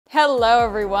Hello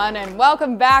everyone and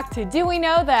welcome back to Do We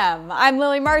Know Them? I'm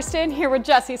Lily Marston here with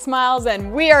Jessie Smiles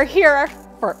and we are here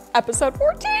for episode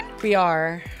 14. We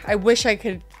are. I wish I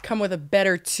could come with a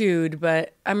better tude,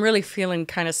 but I'm really feeling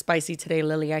kind of spicy today,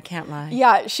 Lily. I can't lie.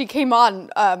 Yeah, she came on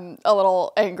a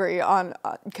little angry on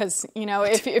because you know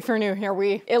if you're new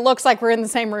here, it looks like we're in the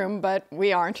same room, but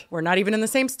we aren't. We're not even in the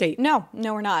same state. No,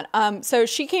 we're not. So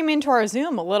she came into our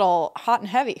Zoom a little hot and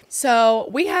heavy. So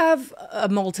we have a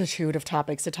multitude of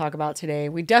topics to talk about today.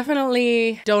 We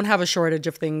definitely don't have a shortage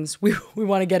of things we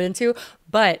want to get into,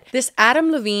 but this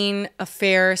Adam Levine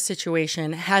affair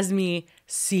situation has me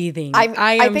seething.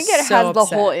 I think it so has upset. the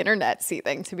whole internet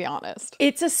seething, to be honest.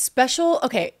 It's a special,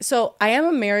 okay, so I am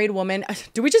a married woman.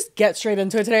 Do we just get straight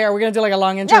into it today? Are we going to do like a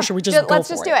long intro or should we just go let's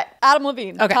just do it. Adam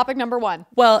Levine, okay. Topic number 1.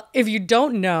 Well, if you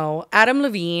don't know, Adam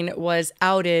Levine was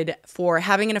outed for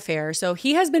having an affair. So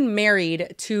he has been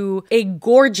married to a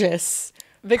gorgeous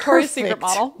Victoria's Secret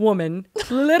model woman,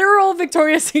 literal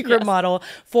Victoria's Secret model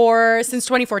since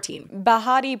 2014.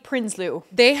 Bahati Prinsloo.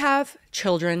 They have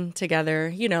children together,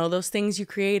 you know, those things you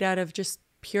create out of just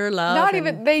pure love.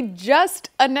 They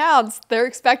just announced they're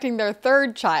expecting their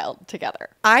 3rd child together.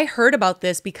 I heard about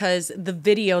this because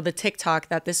the TikTok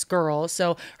that this girl,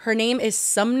 so her name is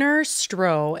Sumner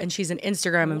Stroh and she's an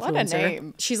Instagram influencer. What a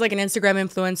name. She's like an Instagram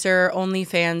influencer,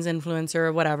 OnlyFans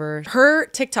influencer, whatever. Her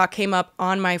TikTok came up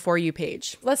on my For You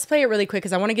page. Let's play it really quick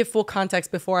because I want to give full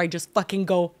context before I just fucking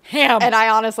go ham. And I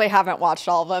honestly haven't watched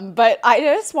all of them, but I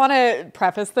just want to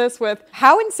preface this with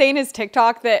how insane is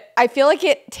TikTok that I feel like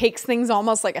it takes things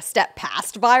almost like a step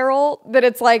past viral, that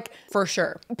it's like, for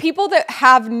sure, people that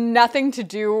have nothing to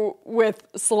do with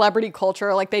celebrity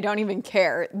culture, like they don't even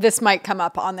care, this might come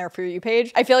up on their For You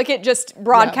page. I feel like it just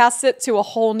broadcasts it to a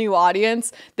whole new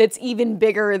audience that's even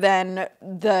bigger than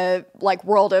the like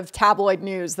world of tabloid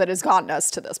news that has gotten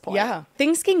us to this point. Yeah,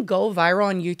 things can go viral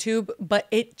on YouTube, but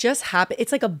it just happens.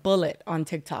 It's like a bullet on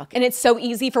TikTok. And it's so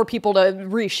easy for people to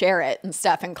reshare it and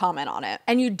stuff and comment on it.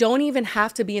 And you don't even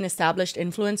have to be an established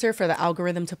influencer for the algorithm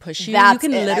to push you. That's you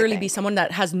can literally be someone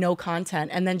that has no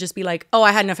content and then just be like, oh,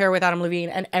 I had an affair with Adam Levine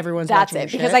and everyone's watching your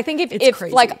shit. Because I think if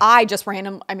like I just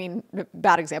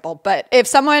bad example, but if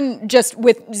someone just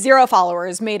with 0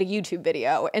 followers made a YouTube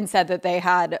video and said that they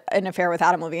had an affair with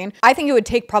Adam Levine, I think it would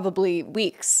take probably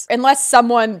weeks. Unless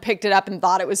someone picked it up and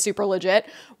thought it was super legit,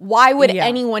 why would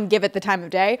anyone give it the time of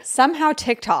day? Somehow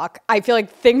TikTok, I feel like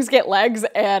things get legs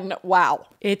and wow.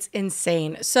 It's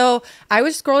insane. So I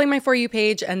was scrolling my For You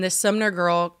page and this Sumner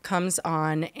girl comes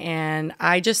on and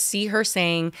I just see her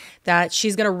saying that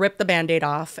she's going to rip the Band-Aid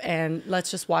off, and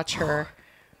let's just watch her.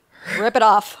 Rip it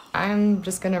off. I'm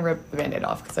just going to rip the Band-Aid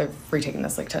off because I've retaken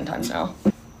this like 10 times now.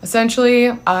 Essentially,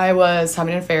 I was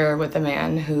having an affair with a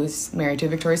man who's married to a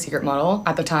Victoria's Secret model.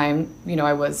 At the time, you know,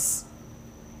 I was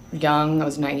young, I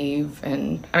was naive,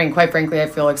 and I mean, quite frankly, I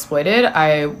feel exploited.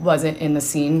 I wasn't in the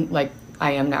scene like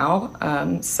I am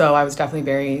now, so I was definitely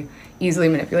very easily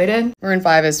manipulated. Maroon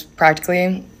 5 is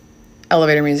practically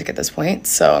elevator music at this point,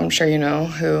 so I'm sure you know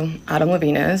who Adam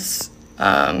Levine is.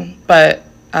 But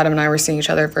Adam and I were seeing each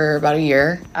other for about a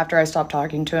year. After I stopped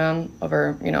talking to him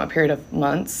over, you know, a period of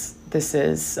months, this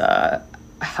is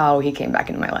how he came back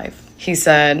into my life. He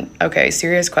said, okay,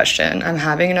 serious question. I'm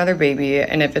having another baby,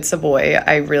 and if it's a boy,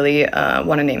 I really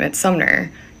want to name it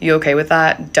Sumner. You okay with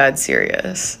that? Dead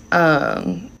serious.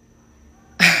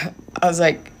 I was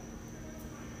like,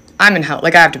 I'm in hell.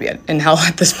 Like, I have to be in hell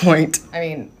at this point. I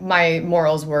mean, my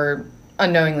morals were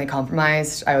unknowingly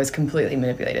compromised. I was completely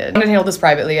manipulated. I wanted to handle this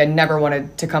privately. I never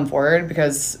wanted to come forward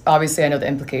because obviously I know the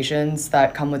implications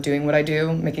that come with doing what I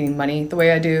do, making money the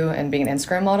way I do, and being an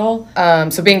Instagram model.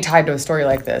 So being tied to a story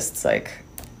like this, it's like,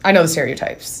 I know the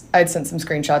stereotypes. I'd sent some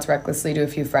screenshots recklessly to a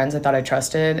few friends I thought I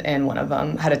trusted, and one of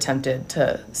them had attempted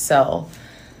to sell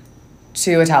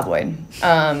to a tabloid.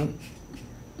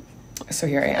 So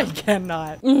here I am. I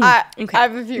cannot. I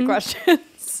have a few questions.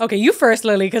 Okay, you first,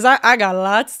 Lily, because I got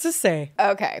lots to say.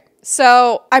 Okay,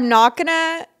 so I'm not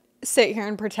gonna sit here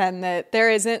and pretend that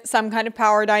there isn't some kind of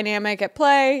power dynamic at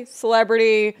play,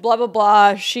 celebrity, blah, blah,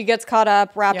 blah. She gets caught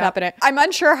up, wrapped up in it. I'm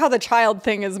unsure how the child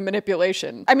thing is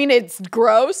manipulation. I mean, it's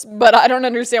gross, but I don't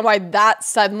understand why that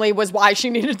suddenly was why she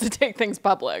needed to take things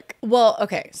public. Well,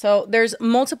 okay, so there's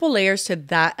multiple layers to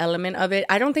that element of it.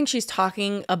 I don't think she's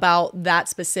talking about that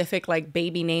specific like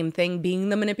baby name thing being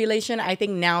the manipulation. I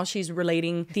think now she's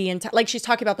relating the entire, like she's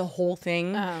talking about the whole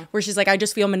thing where she's like, I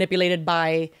just feel manipulated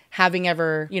by having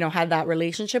ever, you know, had that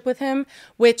relationship with him,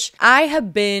 which I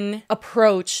have been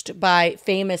approached by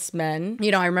famous men.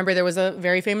 You know, I remember there was a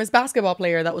very famous basketball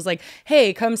player that was like,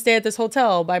 hey, come stay at this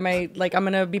hotel by my, like, I'm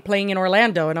gonna be playing in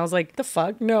Orlando. And I was like, the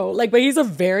fuck? No. Like, but he's a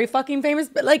very fucking famous,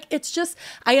 but like, it's just,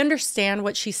 I understand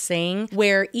what she's saying,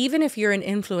 where even if you're an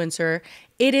influencer,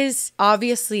 it is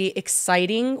obviously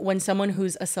exciting when someone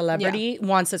who's a celebrity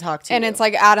wants to talk to you. And it's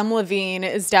like Adam Levine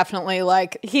is definitely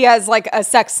like, he has like a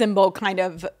sex symbol kind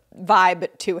of vibe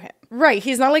to him. Right.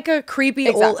 He's not like a creepy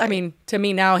old, I mean, to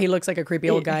me now he looks like a creepy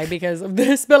old guy because of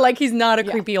this, but like he's not a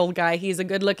creepy old guy. He's a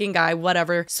good looking guy,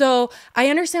 whatever. So I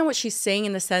understand what she's saying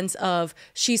in the sense of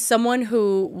she's someone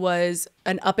who was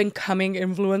an up and coming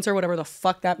influencer, whatever the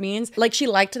fuck that means. Like she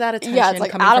liked that attention. Yeah, it's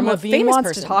like coming Adam from a Levine famous wants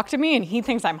person to talk to me and he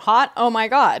thinks I'm hot. Oh my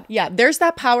God. Yeah, there's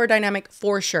that power dynamic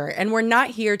for sure. And we're not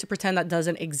here to pretend that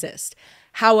doesn't exist.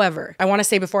 However, I want to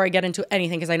say before I get into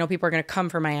anything, because I know people are going to come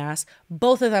for my ass,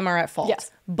 both of them are at fault. Yes.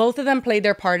 Both of them played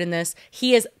their part in this.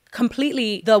 He is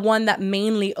completely the one that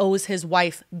mainly owes his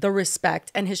wife the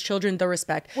respect and his children the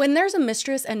respect. When there's a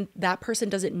mistress and that person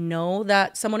doesn't know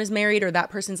that someone is married, or that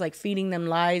person's like feeding them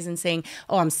lies and saying,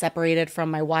 oh, I'm separated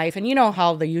from my wife, and you know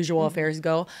how the usual affairs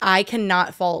go, I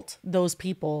cannot fault those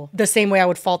people the same way I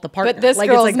would fault the partner. But this like,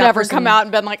 girl's it's like never come out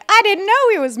and been like, I didn't know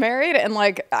he was married. And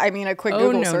like, I mean, a quick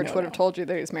Google search no, would have told you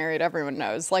that he's married. Everyone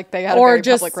knows. Like they had a or very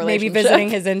just public maybe relationship. visiting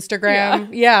his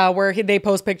Instagram. Yeah, where they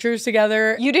post pictures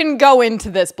together. You didn't go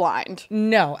into this blind.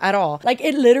 No, at all. Like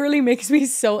it literally makes me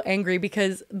so angry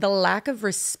because the lack of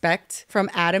respect from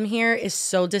Adam here is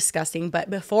so disgusting. But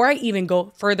before I even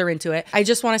go further into it, I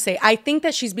just want to say, I think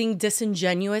that she's being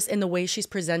disingenuous in the way she's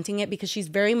presenting it, because she's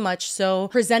very much so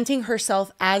presenting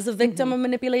herself as a victim of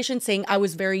manipulation, saying I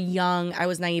was very young, I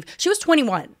was naive. She was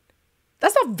 21.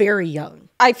 That's not very young.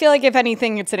 I feel like if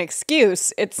anything, it's an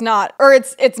excuse. It's not, or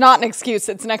it's not an excuse.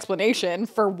 It's an explanation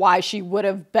for why she would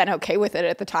have been okay with it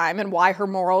at the time and why her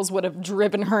morals would have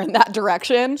driven her in that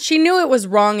direction. She knew it was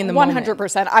wrong in the moment.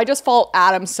 100%. I just fault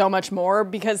Adam so much more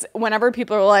because whenever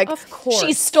people are like, of course,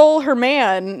 she stole her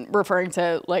man, referring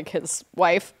to like his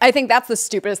wife, I think that's the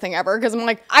stupidest thing ever. Because I'm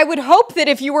like, I would hope that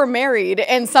if you were married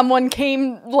and someone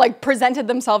came, like presented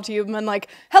themselves to you and been like,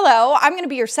 hello, I'm going to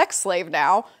be your sex slave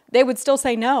now, they would still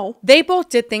say no. They both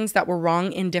did things that were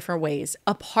wrong in different ways,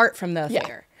 apart from the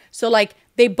affair. So like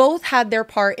they both had their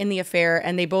part in the affair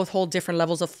and they both hold different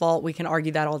levels of fault. We can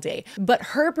argue that all day. But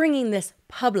her bringing this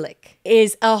public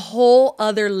is a whole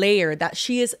other layer that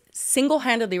she is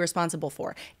single-handedly responsible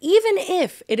for. Even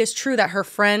if it is true that her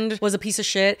friend was a piece of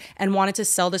shit and wanted to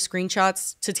sell the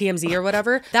screenshots to TMZ or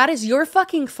whatever, that is your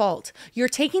fucking fault. You're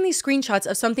taking these screenshots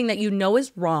of something that you know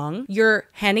is wrong. You're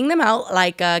handing them out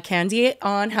like candy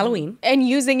on Halloween. And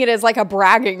using it as like a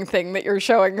bragging thing that you're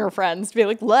showing your friends to be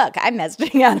like, look, I'm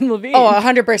messaging Adam Levine. Oh,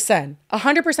 100%.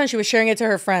 100% she was sharing it to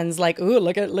her friends like, ooh,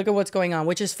 look at what's going on,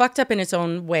 which is fucked up in its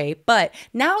own way. But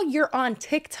now you're on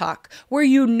TikTok where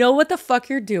you know what the fuck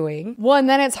you're doing. Well, and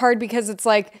then it's hard because it's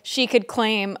like she could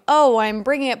claim, oh, I'm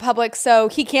bringing it public so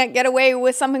he can't get away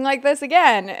with something like this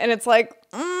again. And it's like,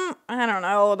 I don't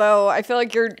know, though. I feel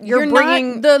like you're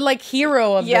bringing not the like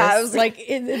hero of this. It was like,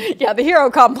 yeah, the hero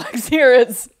complex here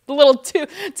is a little too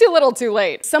little too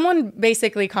late. Someone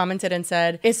basically commented and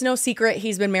said, it's no secret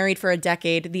he's been married for a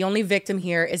decade. The only victim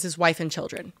here is his wife and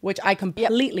children, which I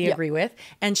completely agree with.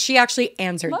 And she actually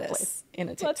answered this in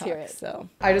a TikTok. Let's hear it. So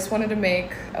I just wanted to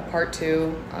make a part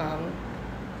 2.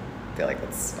 I feel like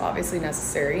it's obviously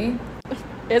necessary.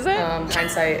 Is it?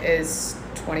 Hindsight is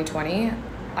 2020.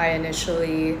 I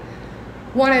initially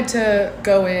wanted to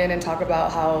go in and talk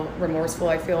about how remorseful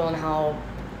I feel and how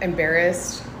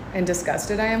embarrassed and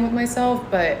disgusted I am with myself,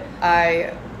 but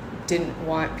I didn't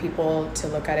want people to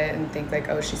look at it and think like,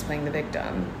 oh, she's playing the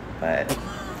victim. But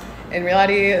in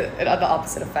reality, it had the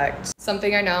opposite effect.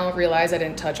 Something I now realize I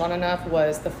didn't touch on enough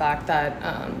was the fact that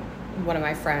one of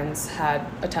my friends had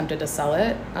attempted to sell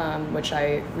it, which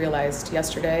I realized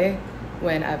yesterday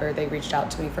whenever they reached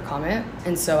out to me for comment.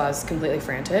 And so I was completely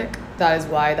frantic. That is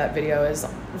why that video is,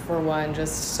 for one,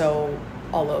 just so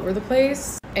all over the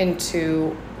place, and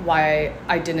two, why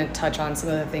I didn't touch on some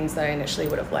of the things that I initially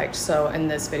would have liked. So in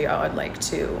this video, I'd like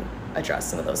to address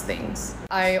some of those things.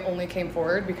 I only came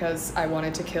forward because I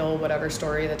wanted to kill whatever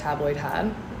story the tabloid had.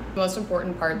 The most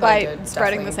important part that I did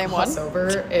spreading the same gloss over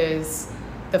is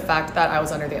the fact that I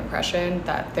was under the impression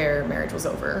that their marriage was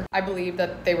over. I believe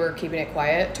that they were keeping it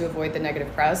quiet to avoid the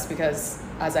negative press because,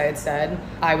 as I had said,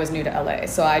 I was new to LA.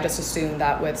 So I just assumed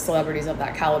that with celebrities of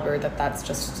that caliber, that that's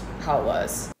just how it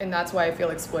was. And that's why I feel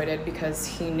exploited, because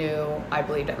he knew I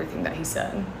believed everything that he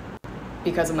said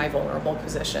because of my vulnerable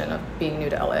position of being new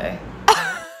to LA.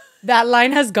 That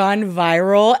line has gone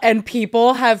viral and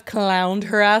people have clowned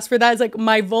her ass for that. It's like,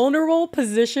 my vulnerable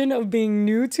position of being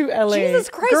new to LA. Jesus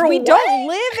Christ, Girl, we what? don't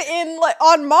live in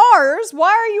on Mars. Why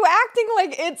are you acting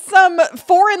like it's some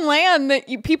foreign land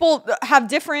that people have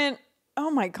different? Oh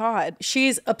my God.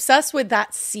 She's obsessed with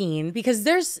that scene because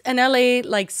there's an LA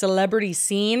like celebrity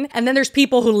scene, and then there's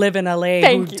people who live in LA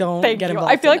who don't get involved.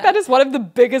 I feel like that is one of the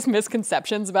biggest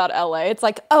misconceptions about LA. It's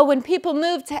like, oh, when people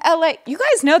move to LA, you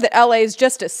guys know that LA is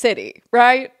just a city,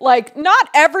 right? Like, not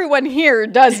everyone here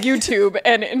does YouTube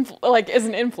and is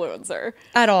an influencer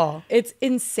at all. It's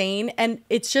insane. And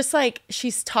it's just like,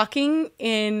 she's talking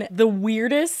in the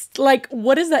weirdest, like,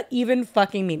 what does that even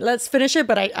fucking mean? Let's finish it,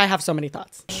 but I have so many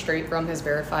thoughts. Straight from his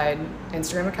verified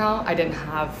Instagram account, I didn't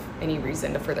have any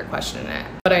reason to further question it.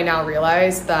 But I now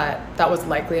realize that that was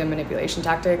likely a manipulation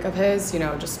tactic of his,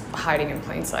 just hiding in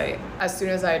plain sight. As soon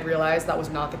as I had realized that was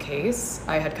not the case,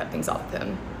 I had cut things off with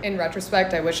him. In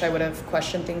retrospect, I wish I would have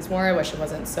questioned things more. I wish it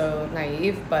wasn't so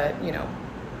naive, but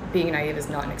being naive is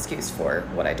not an excuse for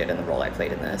what I did in the role I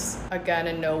played in this. Again,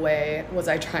 in no way was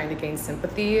I trying to gain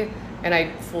sympathy, and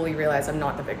I fully realize I'm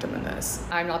not the victim in this.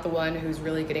 I'm not the one who's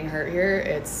really getting hurt here.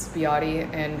 It's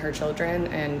Beati and her children,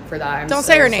 and for that, I'm Don't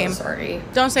say her name. So sorry.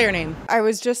 Don't say her name. I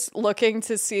was just looking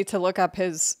to look up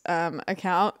his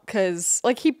account because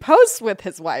he posts with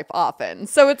his wife often.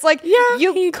 So it's like,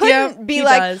 you couldn't be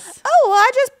like, does. oh, well,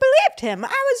 I just believed him. I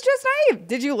was just naive.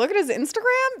 Did you look at his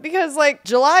Instagram? Because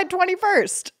July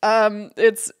 21st,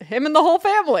 it's him and the whole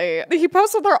family. He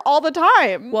posts with her all the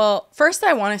time. Well, first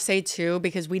I want to say too,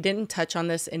 because we didn't touch on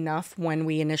this enough when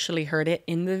we initially heard it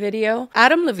in the video.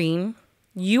 Adam Levine,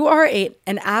 you are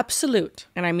an absolute,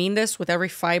 and I mean this with every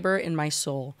fiber in my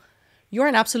soul, you're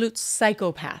an absolute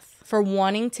psychopath for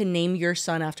wanting to name your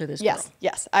son after this girl.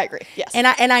 Yes, I agree. Yes. And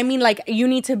I mean, you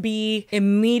need to be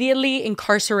immediately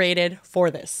incarcerated for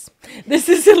this. This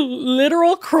is a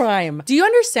literal crime. Do you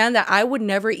understand that I would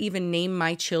never even name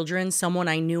my children someone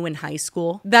I knew in high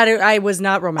school that I was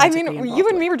not romantically involved you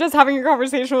and me were just having a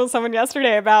conversation with someone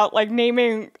yesterday about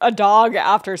naming a dog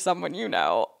after someone you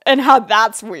know. And how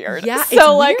that's weird. Yeah,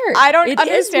 so weird. I don't It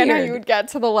understand is how weird. you would get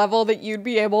to the level that you'd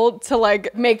be able to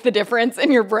make the difference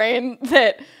in your brain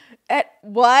that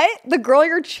what? The girl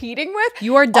you're cheating with?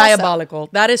 You are diabolical.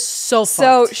 That is so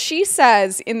So fucked. she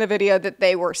says in the video that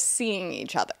they were seeing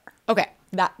each other. Okay,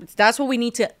 that's what we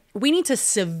need to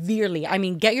severely,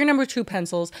 get your number 2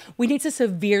 pencils. We need to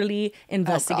severely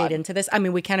investigate into this.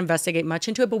 We can't investigate much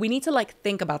into it, but we need to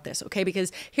think about this, okay?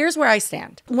 Because here's where I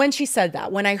stand. When she said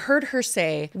that, when I heard her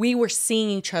say, we were seeing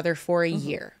each other for a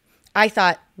year, I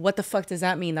thought, what the fuck does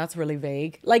that mean? That's really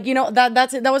vague.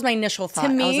 That was my initial thought. To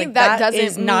me, I was like, that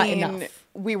is doesn't not mean enough.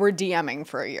 we were DMing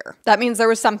for a year. That means there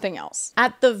was something else.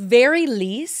 At the very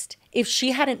least, if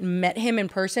she hadn't met him in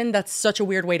person, that's such a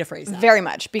weird way to phrase that. Very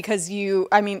much, because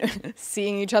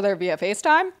seeing each other via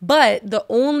FaceTime. But the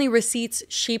only receipts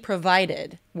she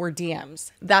provided were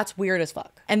DMs. That's weird as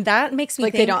fuck. And that makes me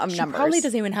think they don't have she numbers. probably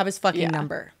doesn't even have his fucking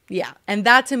number. Yeah. And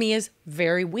that to me is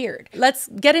very weird. Let's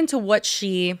get into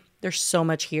there's so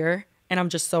much here. And I'm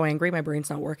just so angry. My brain's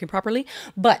not working properly.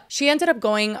 But she ended up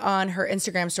going on her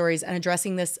Instagram stories and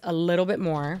addressing this a little bit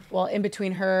more. Well, in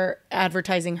between her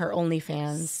advertising her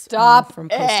OnlyFans from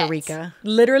Costa Rica.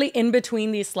 Literally in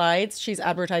between these slides, she's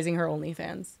advertising her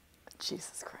OnlyFans.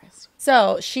 Jesus Christ.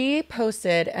 So she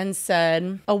posted and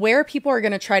said, aware people are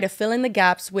going to try to fill in the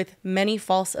gaps with many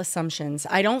false assumptions.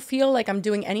 I don't feel like I'm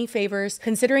doing any favors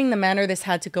considering the manner this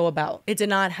had to go about. It did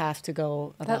not have to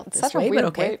go about That's this such way, a weird but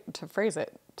okay. way to phrase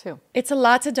it, too. It's a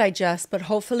lot to digest, but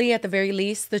hopefully at the very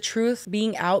least, the truth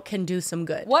being out can do some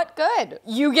good. What good?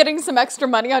 You getting some extra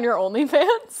money on your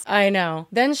OnlyFans? I know.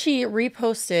 Then she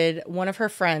reposted one of her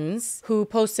friends who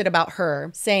posted about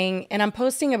her saying, and I'm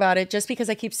posting about it just because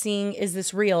I keep seeing, is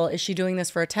this real? Is she doing this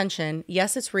for attention?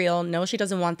 Yes, it's real. No, she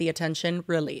doesn't want the attention.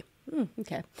 Really.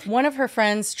 Okay. One of her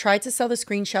friends tried to sell the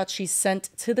screenshot she sent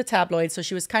to the tabloid, so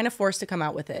she was kind of forced to come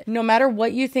out with it. No matter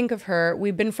what you think of her,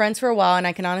 we've been friends for a while, and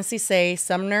I can honestly say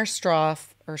Sumner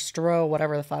Stroh,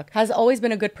 whatever the fuck, has always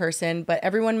been a good person, but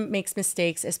everyone makes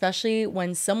mistakes, especially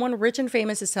when someone rich and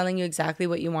famous is telling you exactly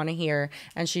what you want to hear,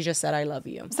 and she just said, I love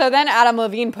you. So then Adam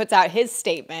Levine puts out his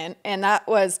statement, and that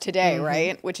was today,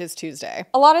 right? Which is Tuesday.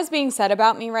 A lot is being said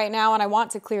about me right now, and I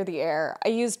want to clear the air. I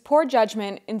used poor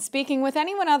judgment in speaking with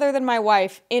anyone other than my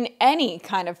wife in any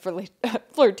kind of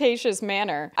flirtatious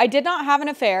manner. I did not have an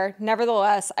affair.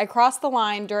 Nevertheless, I crossed the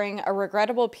line during a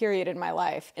regrettable period in my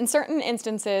life. In certain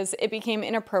instances, it became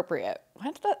inappropriate.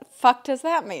 What the fuck does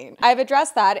that mean? I've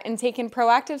addressed that and taken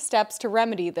proactive steps to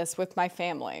remedy this with my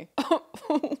family.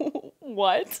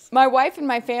 What? My wife and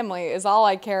my family is all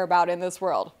I care about in this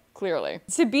world. clearly.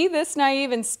 To be this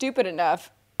naive and stupid enough.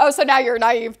 Oh, so now you're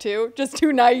naive too? Just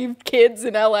two naive kids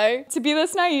in LA? To be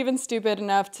this naive and stupid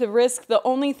enough to risk the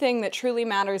only thing that truly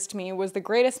matters to me was the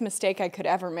greatest mistake I could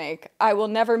ever make. I will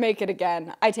never make it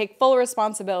again. I take full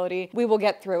responsibility. We will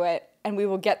get through it. And we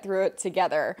will get through it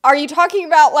together. Are you talking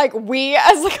about like we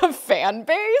as like a fan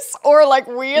base or like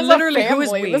we as Literally, a family?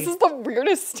 who is we? This is the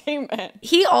weirdest statement.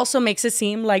 He also makes it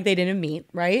seem like they didn't meet,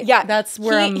 right? Yeah, that's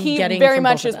where I'm getting. He very from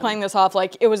much both of is them. playing this off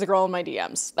like it was a girl in my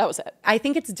DMs. That was it. I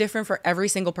think it's different for every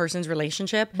single person's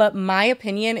relationship, but my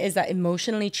opinion is that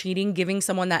emotionally cheating, giving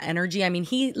someone that energy. I mean,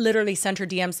 he literally sent her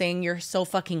DM saying you're so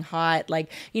fucking hot,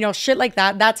 like, you know, shit like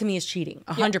that. That to me is cheating,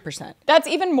 100%. That's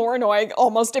even more annoying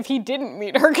almost if he didn't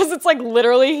meet her because it's like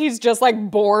literally he's just like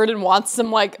bored and wants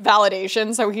some like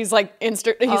validation. So he's like he's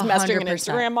messaging an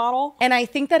Instagram model. And I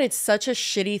think that it's such a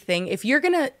shitty thing. If you're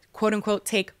gonna quote unquote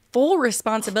take full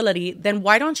responsibility, then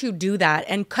why don't you do that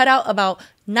and cut out about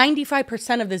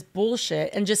 95% of this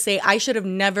bullshit and just say, I should have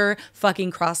never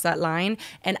fucking crossed that line.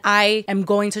 And I am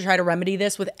going to try to remedy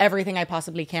this with everything I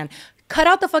possibly can. Cut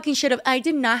out the fucking shit of, I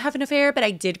did not have an affair, but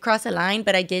I did cross a line,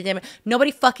 but I did.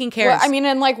 Nobody fucking cares. Well, I mean,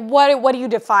 and like, what do you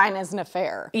define as an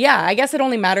affair? Yeah, I guess it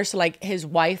only matters to like his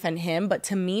wife and him. But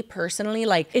to me personally,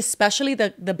 like, especially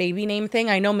the baby name thing,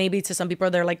 I know maybe to some people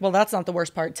they're like, well, that's not the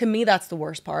worst part. To me, that's the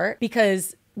worst part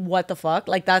because what the fuck?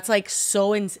 Like, that's like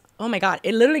so oh my God,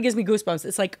 it literally gives me goosebumps.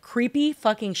 It's like creepy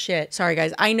fucking shit. Sorry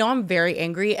guys, I know I'm very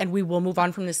angry and we will move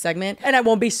on from this segment and I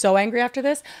won't be so angry after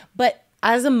this. But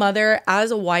as a mother,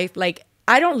 as a wife, like,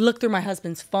 I don't look through my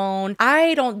husband's phone.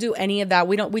 I don't do any of that.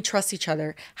 We trust each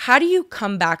other. How do you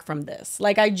come back from this?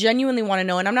 Like, I genuinely want to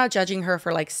know, and I'm not judging her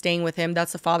for like staying with him.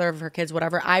 That's the father of her kids,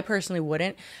 whatever. I personally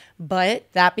wouldn't.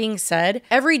 But that being said,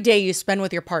 every day you spend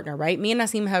with your partner, right? Me and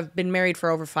Nasim have been married for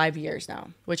over 5 years now,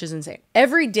 which is insane.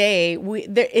 Every day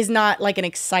there is not like an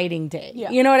exciting day.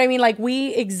 Yeah. You know what I mean? Like,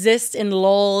 we exist in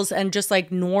lulls and just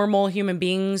like normal human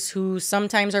beings who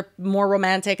sometimes are more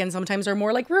romantic and sometimes are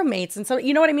more like roommates. And so,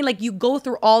 you know what I mean? Like, you go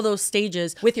through all those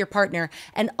stages with your partner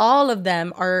and all of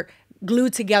them are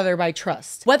glued together by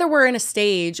trust. Whether we're in a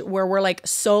stage where we're like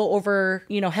so over,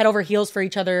 you know, head over heels for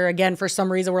each other, again, for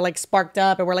some reason we're like sparked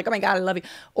up and we're like, oh my God, I love you.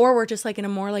 Or we're just like in a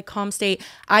more like calm state.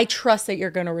 I trust that you're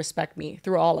going to respect me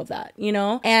through all of that, you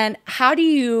know? And how do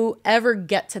you ever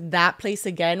get to that place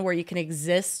again where you can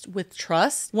exist with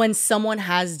trust when someone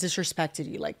has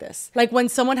disrespected you like this? Like when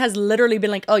someone has literally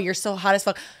been like, oh, you're so hot as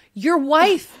fuck. Your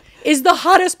wife is the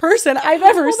hottest person I've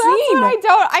ever seen. That's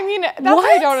what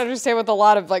I don't understand with a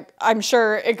lot of like, I'm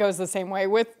sure it goes the same way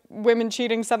with women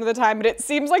cheating some of the time, but it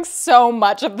seems like so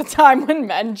much of the time when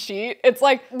men cheat, it's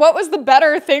like, what was the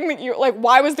better thing that you, like,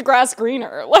 why was the grass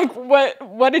greener? Like,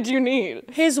 what did you need?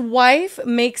 His wife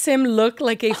makes him look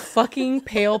like a fucking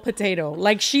pale potato.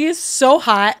 Like, she is so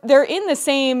hot. They're in the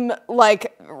same,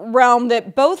 like, realm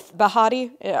that both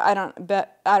Bahati, I don't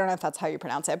know if that's how you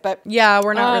pronounce it, but yeah,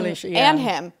 we're not really sure. Yeah. And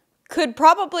him could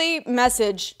probably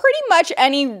message pretty much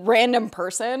any random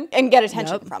person and get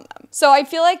attention from them. So I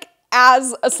feel like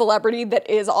as a celebrity that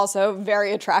is also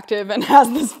very attractive and has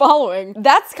this following,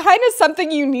 that's kind of something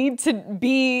you need to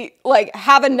be like,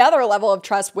 have another level of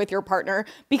trust with your partner,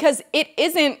 because it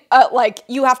isn't like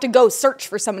you have to go search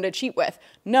for someone to cheat with.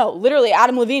 No, literally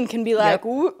Adam Levine can be like,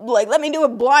 like, let me do a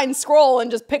blind scroll and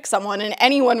just pick someone, and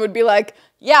anyone would be like,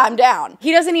 yeah, I'm down.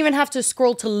 He doesn't even have to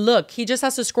scroll to look. He just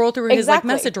has to scroll through his like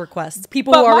message requests.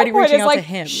 People who are already reaching out to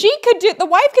him. The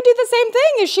wife could do the same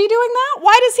thing. Is she doing that?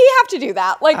 Why does he have to do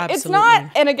that? Like, Absolutely. It's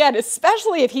not, and again,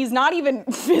 especially if he's not even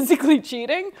physically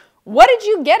cheating, what did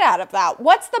you get out of that?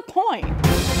 What's the point?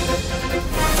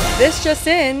 This just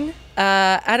in,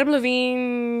 Adam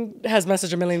Levine has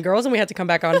messaged a million girls and we had to come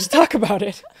back on to talk about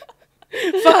it.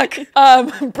 Fuck.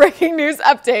 Breaking news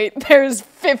update. There's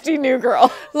 50 new girls.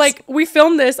 Like, we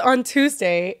filmed this on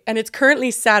Tuesday and it's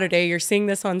currently Saturday. You're seeing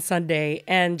this on Sunday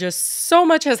and just so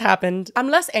much has happened. I'm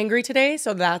less angry today,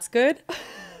 so that's good.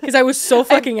 Because I was so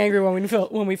fucking angry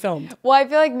when we filmed. Well, I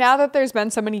feel like now that there's been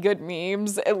so many good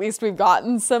memes, at least we've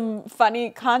gotten some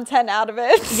funny content out of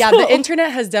it. Yeah, the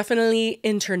internet has definitely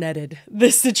interneted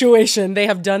this situation. They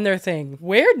have done their thing.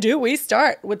 Where do we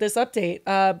start with this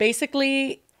update?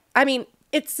 Basically, I mean,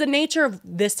 it's the nature of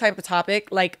this type of topic.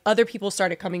 Like, other people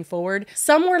started coming forward.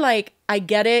 Some were like, I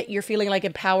get it. You're feeling like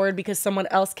empowered because someone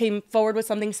else came forward with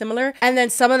something similar. And then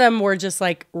some of them were just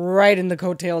like right in the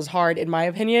coattails hard, in my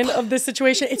opinion, of this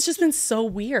situation. It's just been so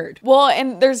weird. Well,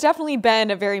 and there's definitely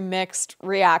been a very mixed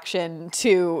reaction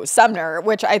to Sumner,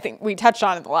 which I think we touched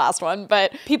on in the last one,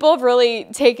 but people have really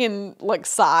taken like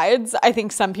sides. I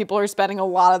think some people are spending a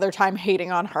lot of their time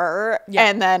hating on her. Yeah.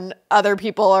 And then other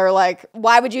people are like,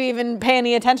 why would you even pay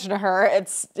any attention to her?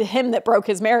 It's him that broke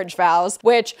his marriage vows,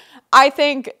 which I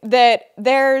think that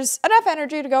there's enough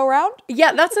energy to go around.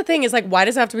 Yeah, that's the thing, is like, why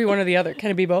does it have to be one or the other?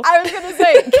 Can it be both? I was going to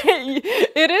say,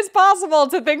 it is possible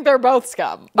to think they're both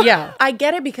scum. Yeah, I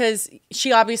get it, because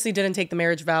she obviously didn't take the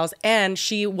marriage vows and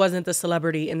she wasn't the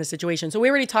celebrity in the situation. So we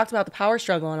already talked about the power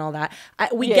struggle and all that.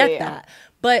 We get that.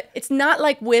 But it's not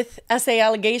like with essay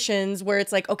allegations where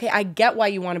it's like, okay, I get why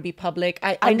you want to be public.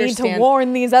 I understand. Need to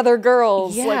warn these other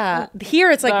girls. Yeah. Like,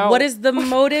 here it's like, no. What is the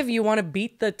motive? You want to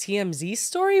beat the TMZ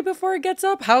story before it gets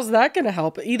up? How's that going to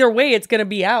help? Either way, it's going to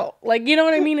be out. Like, you know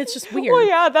what I mean? It's just weird. Well,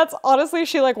 yeah, that's honestly,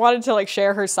 she like wanted to like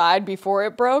share her side before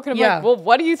it broke. And I'm like, well,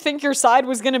 what do you think your side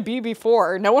was going to be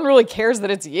before? No one really cares that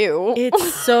it's you.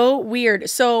 It's so weird.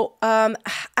 So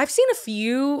I've seen a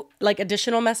few like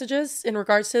additional messages in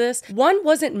regards to this. One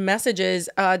wasn't messages.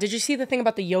 Did you see the thing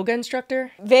about the yoga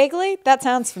instructor? Vaguely. That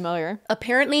sounds familiar.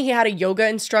 Apparently he had a yoga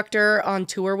instructor on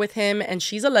tour with him, and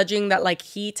she's alleging that like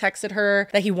he texted her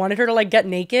that he wanted her to like get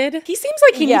naked. He seems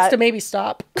like he needs to maybe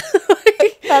stop.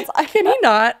 Can he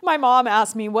not? My mom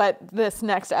asked me what this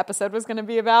next episode was going to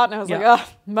be about, and I was like, oh,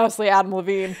 mostly Adam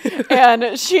Levine.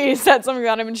 And she said something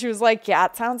about him, and she was like, yeah,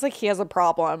 it sounds like he has a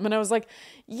problem. And I was like,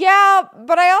 yeah,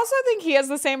 but I also think he has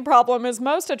the same problem as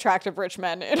most attractive rich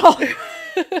men in all.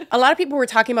 A lot of people were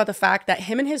talking about the fact that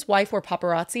him and his wife were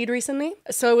paparazzi'd recently.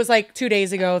 So it was like 2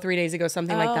 days ago, 3 days ago,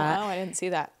 something like that. Oh, I didn't see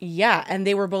that. Yeah, and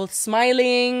they were both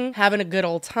smiling, having a good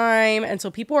old time. And so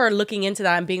people are looking into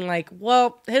that and being like,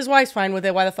 well, his wife's fine with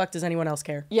it. Why the fuck does anyone else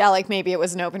care? Yeah, like maybe it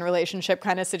was an open relationship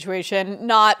kind of situation.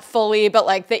 Not fully, but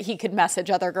like that he could message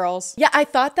other girls. Yeah, I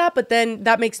thought that, but then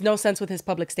that makes no sense with his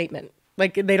public statement.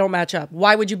 Like, they don't match up.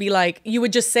 Why would you be like, you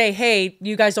would just say, hey,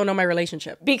 you guys don't know my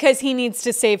relationship? Because he needs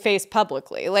to save face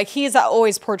publicly. Like, he's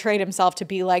always portrayed himself to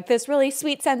be like this really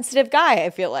sweet, sensitive guy, I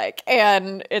feel like.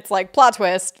 And it's like, plot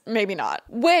twist, maybe not.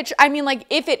 Which, I mean, like,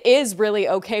 if it is really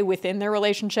okay within their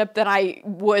relationship, then I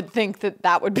would think that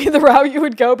that would be the route you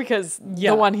would go, because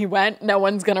the one he went, no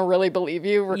one's gonna really believe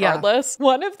you regardless. Yeah.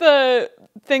 One of the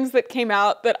things that came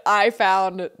out that I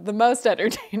found the most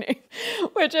entertaining,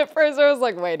 which at first I was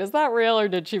like, wait, is that real or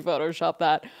did she Photoshop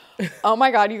that? Oh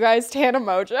my God, you guys, Tana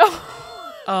Mojo.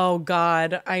 Oh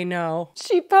God, I know.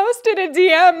 She posted a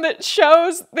DM that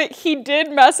shows that he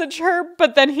did message her,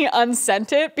 but then he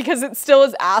unsent it because it still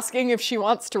is asking if she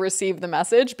wants to receive the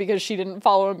message because she didn't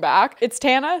follow him back. It's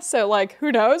Tana, so like,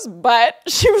 who knows? But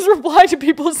she was replying to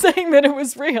people saying that it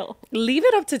was real. Leave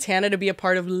it up to Tana to be a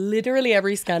part of literally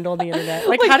every scandal on the internet.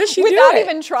 Like how does she do it? Without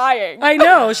even trying. I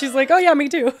know. She's like, oh yeah, me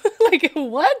too. Like,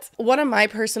 what? One of my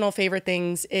personal favorite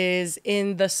things is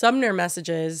in the Sumner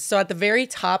messages. So at the very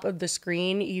top of the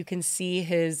screen, you can see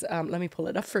his, let me pull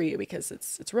it up for you because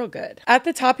it's real good. At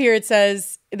the top here, it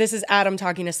says, this is Adam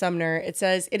talking to Sumner. It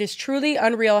says, it is truly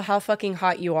unreal how fucking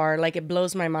hot you are. Like, it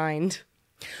blows my mind.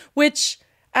 Which,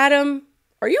 Adam,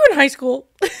 are you in high school?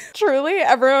 Truly,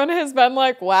 everyone has been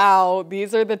like, wow,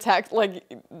 these are the text, like,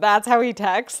 that's how he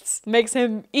texts. Makes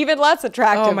him even less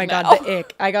attractive. Oh my God, the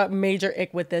ick. I got major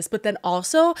ick with this. But then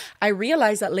also, I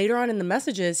realized that later on in the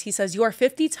messages, he says, you are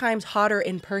 50 times hotter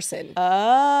in person.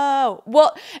 Oh,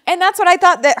 well, and that's what I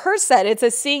thought that hers said. It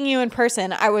says, seeing you in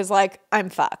person. I was like, I'm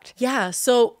fucked. Yeah,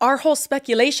 so our whole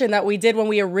speculation that we did when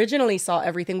we originally saw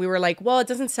everything, we were like, well, it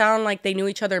doesn't sound like they knew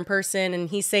each other in person. And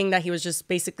he's saying that he was just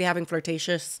basically having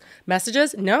flirtatious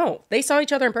messages. No, they saw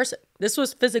each other in person. This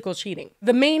was physical cheating.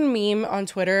 The main meme on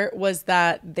Twitter was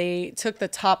that they took the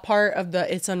top part of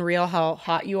the "it's unreal how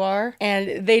hot you are"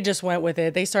 and they just went with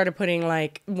it. They started putting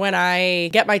like, when I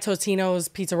get my Totino's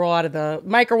pizza roll out of the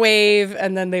microwave,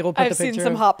 and then they will put the picture. I've seen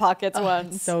some Hot Pockets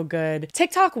ones. So good.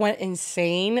 TikTok went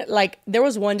insane. Like, there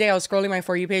was one day I was scrolling my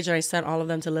For You page and I sent all of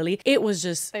them to Lily. It was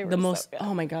just the most, so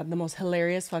oh my God, the most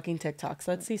hilarious fucking TikToks.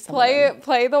 Let's see some.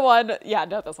 Play the one. Yeah,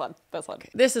 no, this one. This one.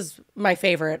 This is my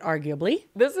favorite, arguably.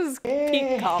 This is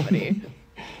peak comedy.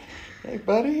 Hey,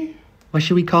 buddy. What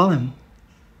should we call him?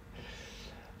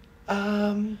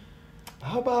 How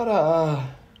about,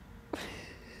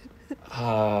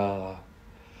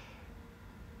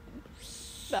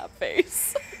 that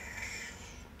face.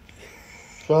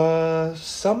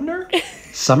 Sumner?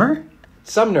 Summer?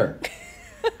 Sumner.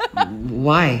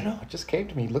 Why? No, it just came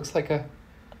to me. Looks like a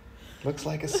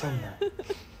Sumner.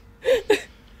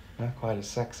 Not quite as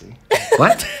sexy.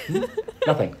 What?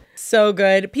 Nothing. So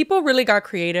good. People really got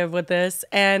creative with this.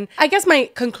 And I guess my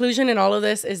conclusion in all of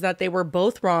this is that they were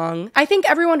both wrong. I think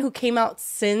everyone who came out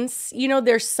since, you know,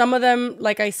 there's some of them,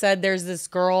 like I said, there's this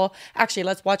girl. Actually,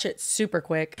 let's watch it super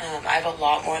quick. I have a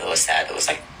lot more that was said that was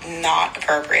like not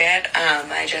appropriate.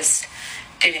 I just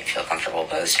didn't feel comfortable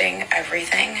posting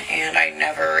everything, and I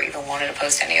never even wanted to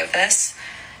post any of this.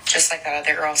 Just like that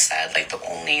other girl said, like the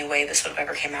only way this would have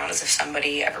ever came out is if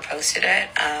somebody ever posted it.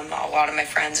 A lot of my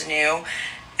friends knew,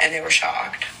 and they were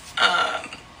shocked.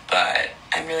 But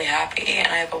I'm really happy, and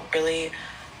I have a really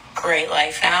great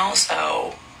life now.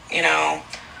 So, you know,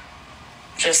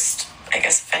 just I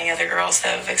guess if any other girls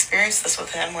have experienced this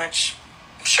with him, which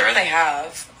I'm sure they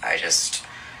have, I just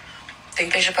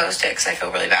think they should post it because I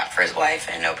feel really bad for his wife,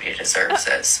 and nobody deserves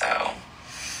it. So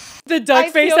The duck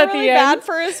face at the end. Bad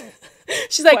for his.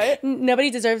 She's like, What? nobody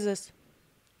deserves this.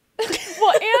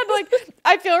 Well, and like,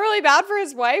 I feel really bad for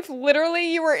his wife.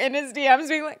 Literally, you were in his DMs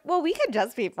being like, well, we could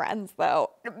just be friends, though.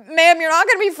 Ma'am, you're not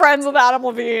going to be friends with Adam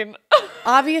Levine.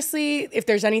 Obviously, if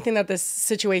there's anything that this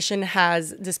situation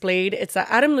has displayed, it's that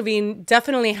Adam Levine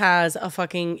definitely has a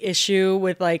fucking issue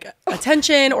with like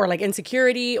attention or like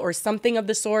insecurity or something of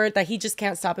the sort, that he just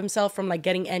can't stop himself from like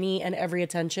getting any and every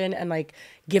attention and like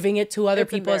giving it to other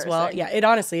It's people as well. embarrassing. Yeah, it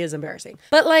honestly is embarrassing.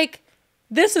 But like,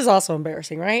 this is also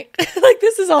embarrassing, right? Like,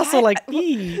 this is also like,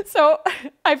 ee. So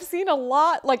I've seen a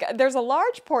lot, like there's a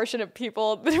large portion of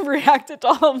people that have reacted to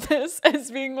all of this as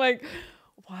being like,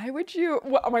 why would you,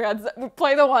 oh my God,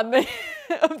 play the one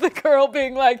of the girl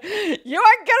being like, you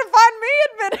aren't gonna find me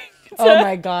admitting to. Oh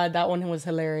my God, that one was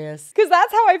hilarious. Because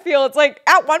that's how I feel. It's like,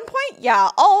 at one point, yeah,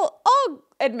 I'll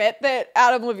admit that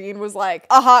Adam Levine was like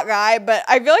a hot guy, but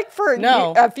I feel like for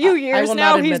a few years will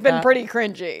now, not he's admit been that. pretty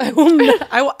cringy.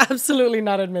 I will absolutely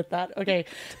not admit that. Okay,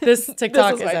 this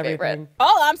TikTok is is my everything. favorite.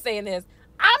 All I'm saying is,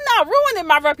 I'm not ruining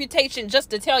my reputation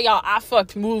just to tell y'all I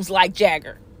fucked moves like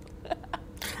Jagger.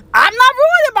 I'm not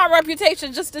ruining my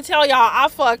reputation just to tell y'all I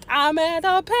fucked I'm at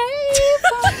a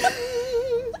payphone.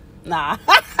 Nah.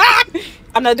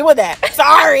 I'm not doing that.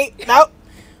 Sorry. Nope.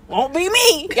 Won't be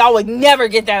me. Y'all would never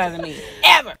get that out of me.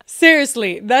 Ever.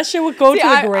 Seriously, that shit would go to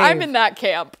the grave. I'm in that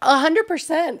camp.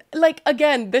 100%. Like,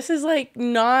 again, this is like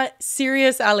not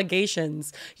serious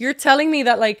allegations. You're telling me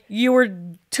that like you were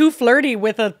too flirty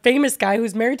with a famous guy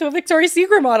who's married to a Victoria's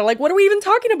Secret model. Like, what are we even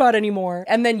talking about anymore?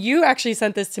 And then you actually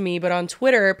sent this to me, but on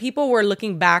Twitter, people were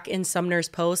looking back in Sumner's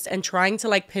post and trying to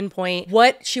like pinpoint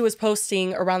what she was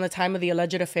posting around the time of the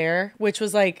alleged affair, which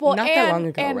was like not that long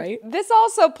ago, right? This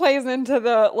also plays into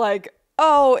the like,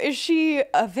 oh, is she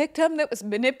a victim that was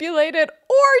manipulated,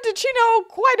 or did she know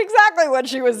quite exactly what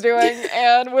she was doing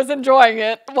and was enjoying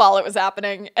it while it was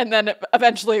happening, and then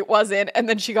eventually it wasn't, and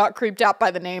then she got creeped out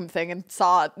by the name thing and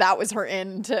saw that was her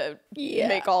in to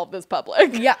make all of this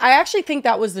public. Yeah, I actually think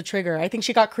that was the trigger. I think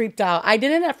she got creeped out. I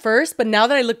didn't at first, but now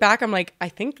that I look back, I'm like, I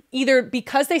think either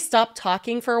because they stopped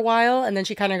talking for a while and then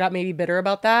she kind of got maybe bitter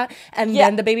about that, and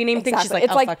then the baby name thing, she's like,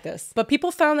 It's oh, like, fuck this. But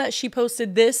people found that she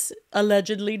posted this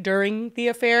allegedly during the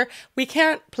affair. We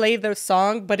can't play the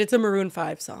song, but it's a Maroon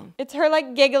 5 song. It's her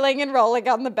like giggling and rolling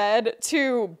on the bed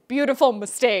to Beautiful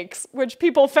Mistakes, which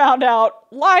people found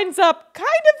out lines up kind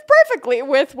of perfectly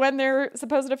with when their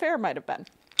supposed affair might have been.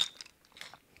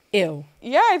 Ew.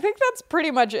 Yeah, I think that's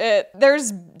pretty much it.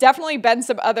 There's definitely been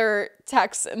some other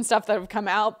texts and stuff that have come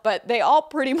out, but they all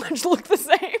pretty much look the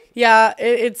same. Yeah,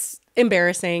 it's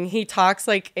embarrassing. He talks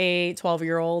like a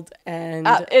 12-year-old, and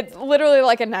It's literally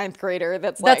like a 9th grader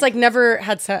that's like never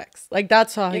had sex. Like,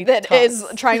 that's how he that talks. is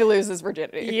trying to lose his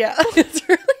virginity. Yeah, it's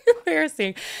really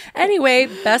embarrassing. Anyway,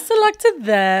 best of luck to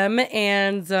them,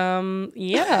 and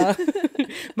yeah.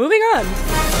 Moving on.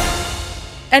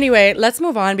 Anyway, let's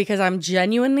move on because I'm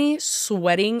genuinely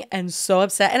sweating and so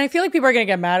upset. And I feel like people are going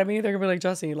to get mad at me. They're going to be like,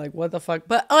 Jesse, like, what the fuck?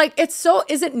 But like,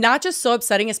 is it not just so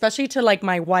upsetting, especially to like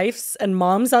my wives and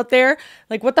moms out there?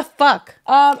 Like, what the fuck?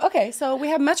 Okay, so we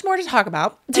have much more to talk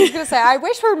about. I was gonna say, I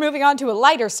wish we were moving on to a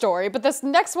lighter story, but this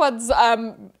next one's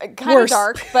kind of Worse.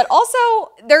 dark, but also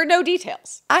there are no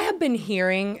details. I have been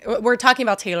hearing, we're talking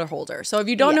about Taylor Holder. So if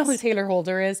you don't know who Taylor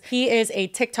Holder is, he is a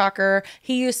TikToker.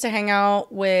 He used to hang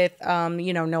out with,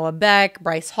 Noah Beck,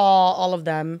 Bryce Hall, all of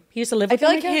them. He used to live with I feel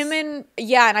them, like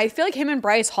and I feel like him and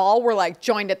Bryce Hall were like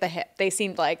joined at the hip. They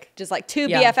seemed like just like two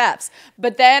BFFs.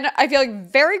 But then I feel like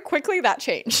very quickly that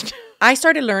changed. I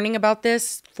started learning about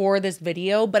this for this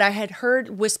video, but I had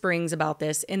heard whisperings about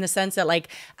this in the sense that like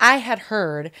I had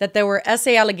heard that there were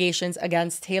essay allegations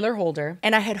against Taylor Holder,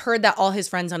 and I had heard that all his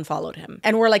friends unfollowed him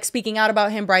and were like speaking out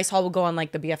about him. Bryce Hall would go on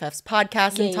like the BFFs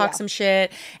podcast and talk some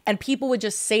shit, and people would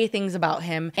just say things about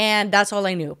him, and that's all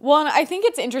I knew. Well, and I think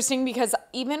it's interesting because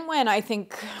even when I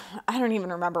don't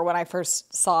even remember when I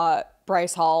first saw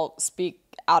Bryce Hall speak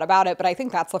out about it, but I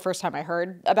think that's the first time I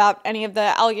heard about any of the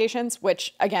allegations,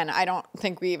 which again, I don't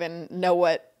think we even know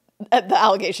what the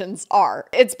allegations are.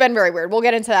 It's been very weird. We'll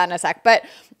get into that in a sec, but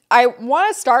I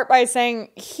want to start by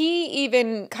saying he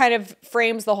even kind of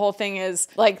frames the whole thing as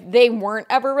like they weren't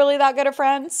ever really that good of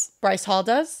friends. Bryce Hall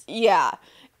does? Yeah.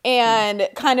 And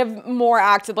kind of more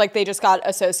acted like they just got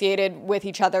associated with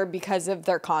each other because of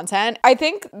their content. I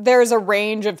think there's a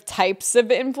range of types of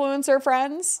influencer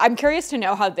friends. I'm curious to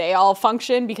know how they all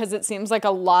function because it seems like a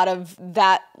lot of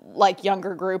that like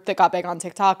younger group that got big on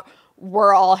TikTok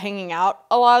were all hanging out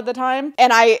a lot of the time.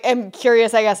 And I am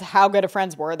curious, I guess, how good of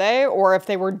friends were they, or if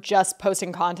they were just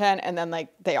posting content and then like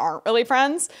they aren't really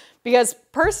friends. Because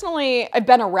personally, I've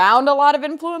been around a lot of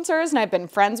influencers and I've been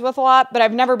friends with a lot, but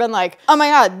I've never been like, oh my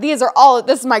God, this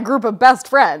is my group of best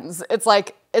friends. It's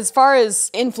like, as far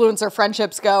as influencer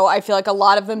friendships go, I feel like a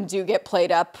lot of them do get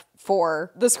played up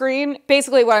for the screen.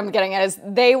 Basically what I'm getting at is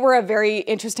they were a very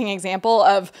interesting example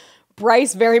of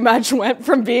Bryce very much went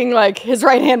from being like his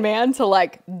right-hand man to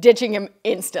like ditching him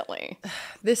instantly.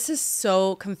 This is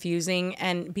so confusing,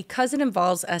 and because it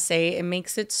involves essay, it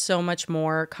makes it so much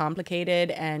more complicated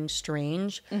and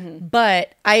strange.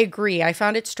 But I agree. I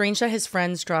found it strange that his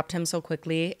friends dropped him so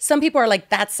quickly. Some people are like,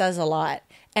 that says a lot.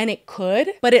 And it could,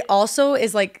 but it also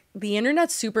is like the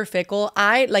internet's super fickle.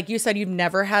 Like you said, you've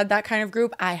never had that kind of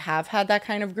group. I have had that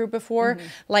kind of group before.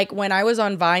 Like when I was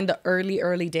on Vine, the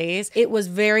early days, it was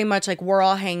very much like we're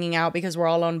all hanging out because we're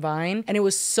all on Vine. And it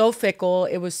was so fickle.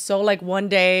 It was so like one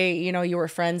day, you know, you were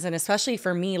friends. And especially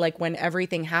for me, like when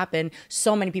everything happened,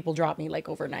 so many people dropped me like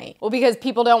overnight. Well, because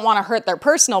people don't want to hurt their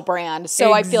personal brand.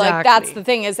 So I feel like that's the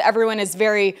thing is everyone is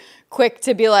very quick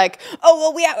to be like,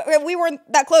 oh, well, we weren't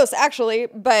that close actually,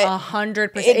 but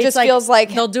 100%. It just feels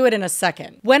like they'll do it in a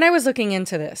second. When I was looking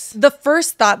into this, the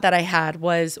first thought that I had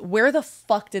was, where the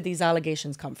fuck did these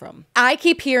allegations come from? I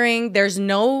keep hearing there's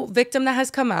no victim that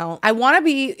has come out. I want to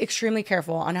be extremely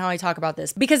careful on how I talk about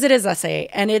this because it is essay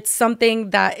and it's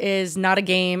something that is not a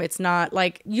game. It's not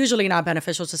like usually not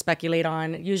beneficial to speculate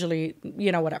on, usually,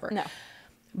 you know, whatever. No.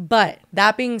 But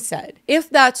that being said, if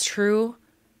that's true,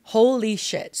 holy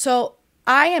shit. So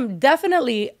I am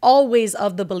definitely always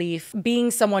of the belief,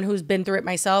 being someone who's been through it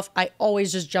myself, I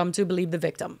always just jump to believe the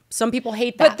victim. Some people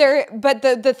hate that. But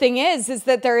the thing is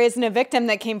that there isn't a victim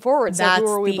that came forward. So that's who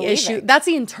are we the believing? issue. That's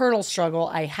the internal struggle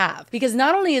I have. Because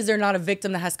not only is there not a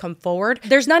victim that has come forward,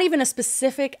 there's not even a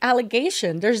specific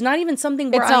allegation. There's not even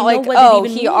something where it's I not know like, what oh, it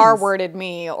even he means. R-worded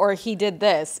me or he did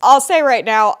this. I'll say right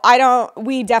now,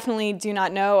 we definitely do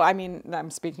not know. I mean, I'm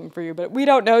speaking for you, but we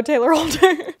don't know Taylor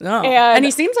Holder. No. And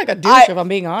he seems like a douche, if I'm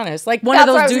being honest. Like one of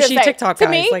those douchey TikTok guys. To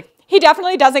me, like, he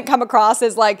definitely doesn't come across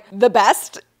as like the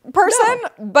best person,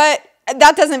 but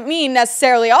that doesn't mean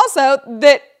necessarily also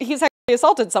that he's sexually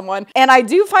assaulted someone. And I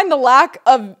do find the lack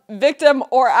of victim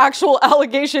or actual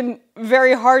allegation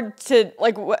very hard to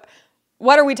like,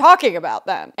 what are we talking about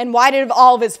then? And why did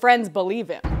all of his friends believe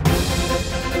him?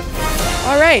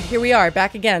 all right, here we are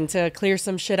back again to clear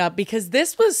some shit up because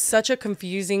this was such a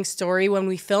confusing story when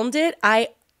we filmed it.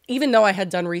 Even though I had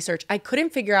done research, I couldn't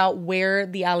figure out where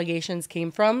the allegations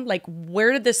came from. Like,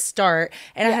 where did this start?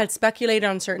 And I had speculated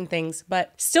on certain things,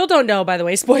 but still don't know, by the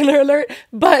way, spoiler alert.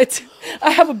 But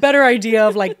I have a better idea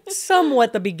of like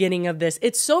somewhat the beginning of this.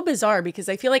 It's so bizarre because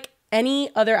I feel like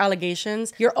any other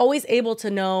allegations, you're always able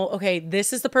to know, okay,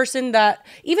 this is the person that,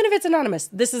 even if it's anonymous,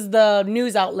 this is the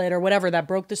news outlet or whatever that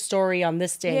broke the story on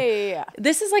this day. Yeah.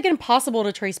 This is like impossible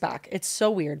to trace back. It's so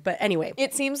weird. But anyway.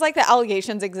 It seems like the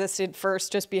allegations existed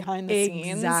first just behind the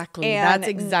scenes. Exactly. And that's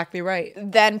exactly right.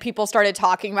 then people started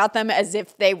talking about them as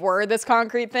if they were this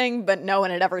concrete thing, but no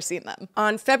one had ever seen them.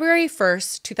 On February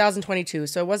 1st, 2022,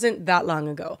 so it wasn't that long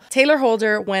ago, Taylor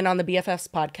Holder went on the BFFs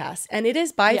podcast, and it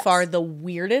is by far the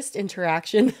weirdest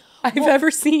interaction I've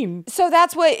ever seen. So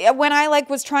that's what, when I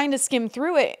like was trying to skim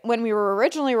through it when we were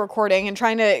originally recording and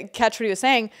trying to catch what he was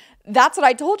saying, that's what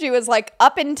I told you is like,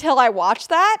 up until I watched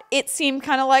that, it seemed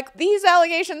kind of like these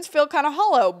allegations feel kind of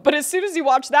hollow. But as soon as you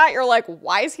watch that, you're like,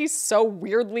 why is he so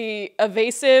weirdly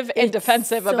evasive and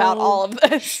defensive about all of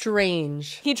this?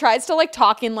 Strange. He tries to like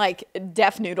talk in like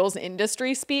Deaf Noodles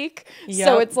industry speak.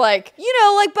 So it's like,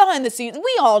 like behind the scenes,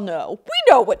 we all know.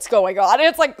 We know what's going on. And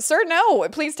it's like, sir, no,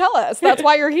 please tell us. That's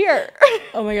why you're here.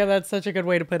 Oh my God, that's such a good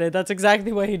way to put it. That's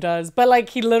exactly what he does. But like,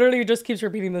 he literally just keeps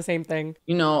repeating the same thing.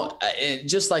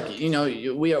 Just like,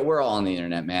 we're all on the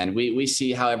internet, man. We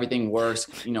see how everything works.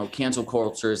 Cancel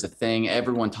culture is a thing.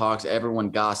 Everyone talks, everyone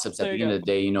gossips. At the end of the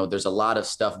day, there's a lot of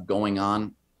stuff going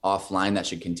on offline that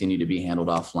should continue to be handled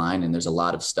offline. And there's a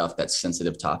lot of stuff that's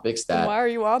sensitive topics that why are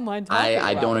you online talking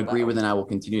I don't agree though? with, and I will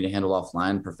continue to handle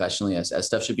offline professionally as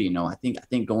stuff should be. I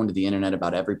think going to the internet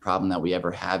about every problem that we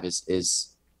ever have is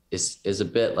a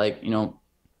bit like,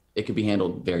 it could be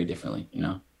handled very differently,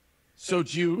 So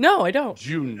No, I don't.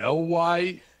 Do you know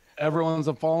why everyone's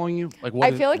unfollowing you? Like,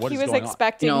 I feel like he was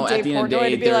expecting Dave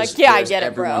Portnoy to be like, I get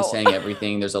it, bro. Everyone's saying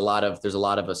everything. There's a lot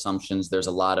of assumptions. There's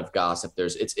a lot of gossip.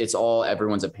 It's all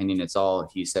everyone's opinion. It's all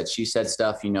he said, she said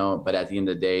stuff, but at the end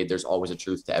of the day, there's always a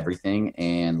truth to everything.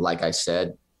 And like I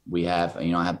said, we have,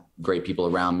 I have great people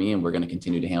around me, and we're going to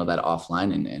continue to handle that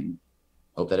offline and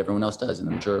hope that everyone else does in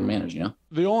a mature manner,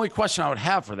 The only question I would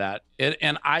have for that,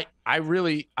 and I've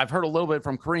heard a little bit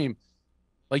from Kareem,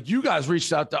 like, you guys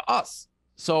reached out to us.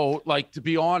 So like, to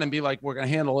be on and be like, we're going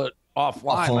to handle it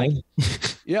offline.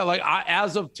 Like,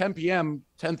 as of 10 p.m.,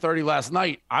 10:30 last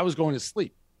night, I was going to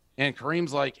sleep. And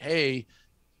Kareem's like, hey,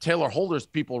 Taylor Holder's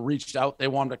people reached out. They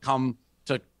wanted to come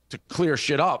to clear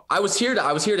shit up. I was here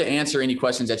to answer any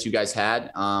questions that you guys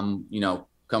had. Come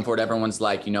forward. Everyone's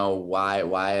like,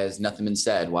 why has nothing been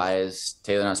said? Why is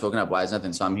Taylor not spoken up? Why is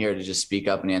nothing? So I'm here to just speak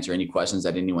up and answer any questions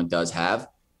that anyone does have.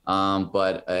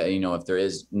 But if there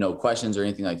is no questions or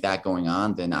anything like that going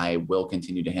on, then I will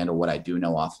continue to handle what I do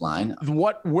know offline.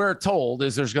 What we're told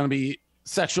is there's going to be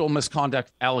sexual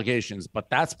misconduct allegations, but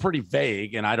that's pretty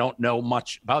vague, and I don't know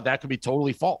much about that. Could be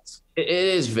totally false. It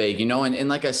is vague, and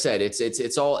like I said,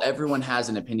 it's all, everyone has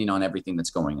an opinion on everything that's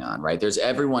going on, right?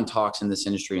 Everyone talks in this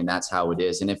industry, and that's how it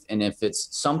is. And if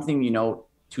it's something,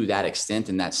 to that extent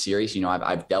and that serious,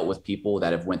 I've dealt with people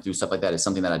that have went through stuff like that. It's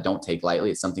something that I don't take lightly.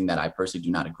 It's something that I personally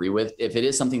do not agree with. If it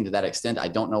is something to that extent, I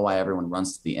don't know why everyone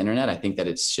runs to the internet. I think that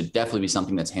it should definitely be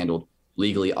something that's handled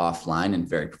legally offline and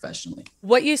very professionally.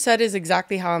 What you said is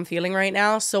exactly how I'm feeling right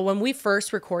now. So when we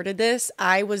first recorded this,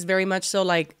 I was very much so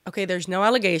like, okay, there's no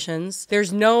allegations.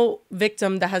 There's no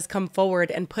victim that has come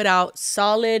forward and put out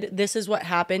solid, this is what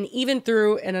happened, even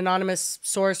through an anonymous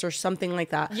source or something like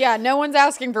that. Yeah, no one's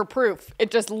asking for proof.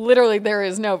 It just literally, there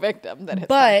is no victim that has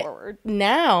come forward.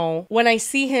 Now, when I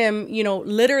see him,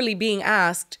 literally being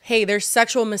asked, hey, there's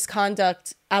sexual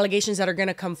misconduct allegations that are going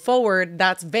to come forward,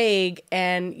 that's vague,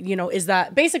 and is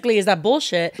that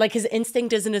bullshit? Like, his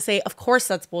instinct isn't to say, of course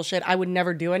that's bullshit, I would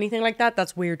never do anything like that.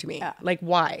 That's weird to me. Yeah. Like,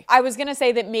 why? I was gonna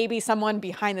say that maybe someone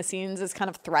behind the scenes is kind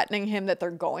of threatening him that they're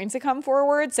going to come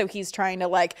forward, so he's trying to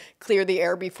like clear the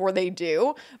air before they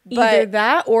do. But either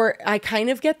that, or I kind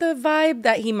of get the vibe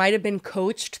that he might have been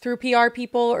coached through PR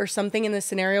people or something in this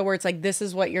scenario where it's like, this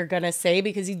is what you're gonna say,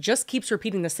 because he just keeps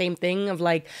repeating the same thing of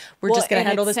like, we're just gonna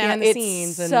handle this behind the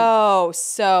scenes.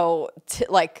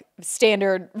 Like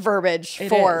standard verbiage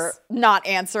for not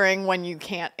answering when you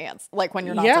can't answer, like when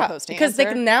you're not supposed to answer. Because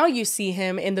like now you see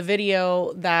him in the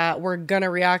video that we're gonna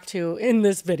react to in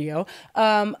this video.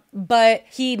 But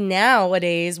he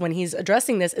nowadays, when he's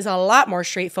addressing this, is a lot more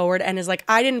straightforward and is like,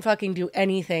 I didn't fucking do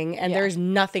anything and there's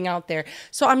nothing out there.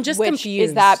 So I'm just confused.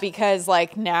 Is that because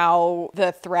like now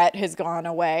the threat has gone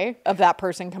away of that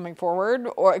person coming forward,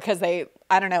 or because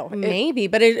I don't know. Maybe,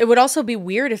 but it would also be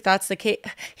weird if that's the case.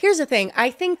 Here's the thing.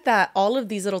 I think that all of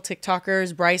these little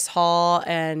TikTokers, Bryce Hall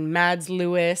and Mads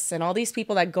Lewis and all these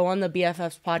people that go on the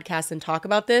BFFs podcast and talk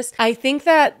about this, I think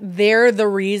that they're the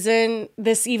reason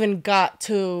this even got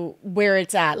to where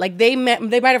it's at. Like they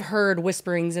might have heard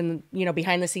whisperings in,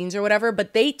 behind the scenes or whatever,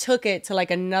 but they took it to like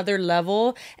another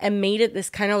level and made it this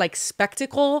kind of like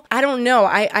spectacle. I don't know.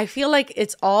 I feel like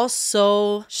it's all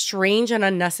so strange and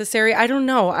unnecessary. I don't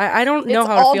know. I don't know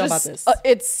how to feel about this.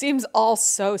 It seems all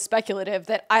so speculative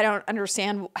that I don't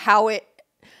understand how it.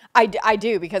 I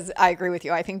do, because I agree with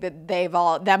you. I think that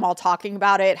them all talking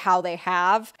about it, how they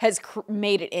has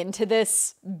made it into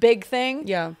this big thing.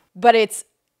 Yeah. But it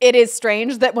is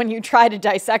strange that when you try to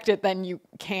dissect it, then you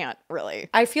can't really.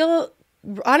 I feel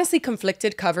honestly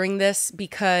conflicted covering this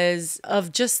because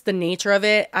of just the nature of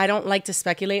it. I don't like to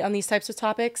speculate on these types of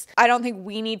topics. I don't think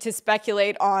we need to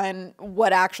speculate on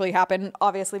what actually happened,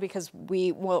 obviously, because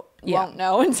we won't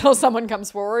know until someone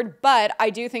comes forward. But I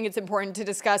do think it's important to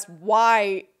discuss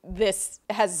why this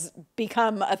has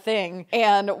become a thing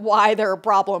and why there are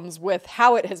problems with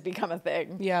how it has become a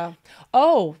thing. Yeah.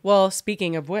 Oh, well,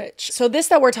 speaking of which, so this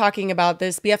that we're talking about,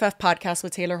 this BFF podcast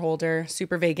with Taylor Holder,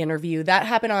 super vague interview, that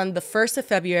happened on the 1st of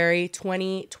February,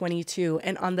 2022.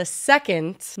 And on the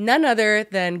 2nd, none other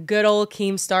than good old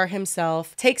Keemstar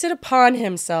himself takes it upon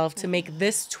himself to make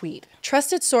this tweet.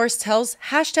 Trusted source tells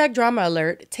 #drama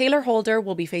alert, Taylor Holder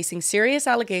will be facing serious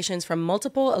allegations from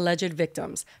multiple alleged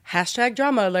victims.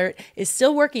 #drama alert is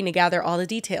still working to gather all the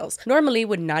details. Normally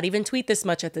would not even tweet this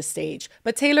much at this stage,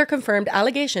 but Taylor confirmed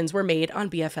allegations were made on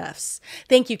BFFs.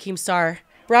 Thank you, Keemstar.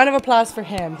 Round of applause for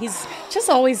him. He's just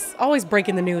always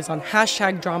breaking the news on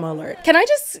 #drama alert. Can I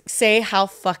just say how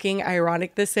fucking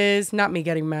ironic this is? Not me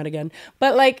getting mad again,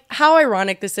 but like how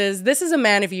ironic this is. This is a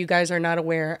man, if you guys are not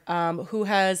aware, who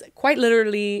has quite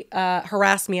literally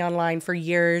harassed me online for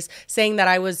years, saying that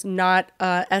I was not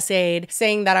SA'd,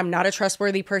 saying that I'm not a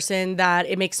trustworthy person, that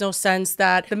it makes no sense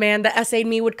that the man that SA'd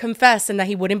me would confess and that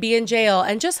he wouldn't be in jail,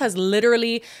 and just has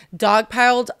literally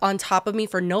dogpiled on top of me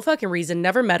for no fucking reason.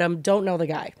 Never met him, don't know the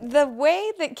guy. The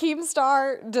way that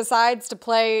Keemstar decides to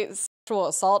play sexual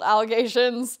assault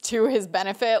allegations to his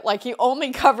benefit, like he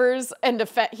only covers and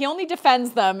he only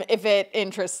defends them if it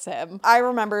interests him. I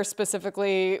remember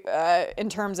specifically in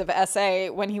terms of SA,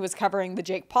 when he was covering the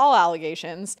Jake Paul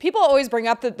allegations, people always bring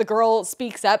up that the girl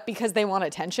speaks up because they want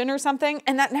attention or something,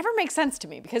 and that never makes sense to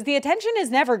me because the attention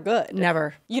is never good.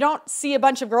 Never. You don't see a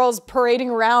bunch of girls parading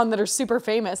around that are super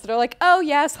famous that are like, oh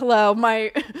yes, hello,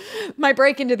 my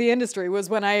break into the industry was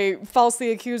when I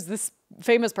falsely accused this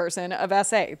famous person of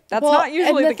SA. That's not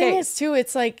usually the case. And the thing is too,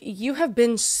 it's like you have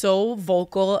been so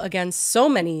vocal against so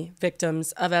many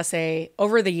victims of SA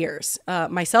over the years,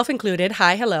 myself included.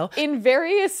 Hi, hello. In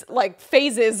various like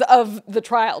phases of the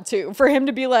trial too, for him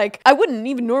to be like, I wouldn't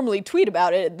even normally tweet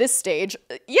about it at this stage.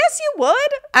 Yes, you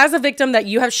would. As a victim that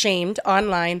you have shamed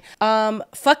online,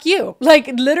 fuck you. Like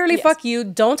literally fuck you.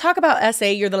 Don't talk about SA.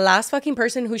 You're the last fucking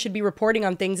person who should be reporting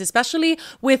on things, especially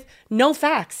with no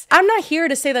facts. I'm not here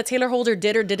to say that Taylor Holder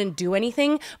did or didn't do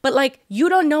anything, but like you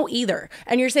don't know either.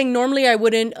 And you're saying normally I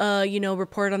wouldn't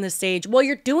report on this stage. Well,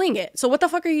 you're doing it. So what the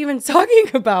fuck are you even talking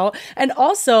about? And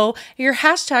also you're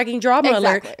hashtagging drama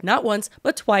alert, not once,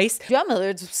 but twice. Drama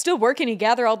alert's still working to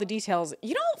gather all the details.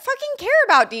 You don't fucking care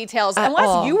about details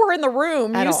unless you were in the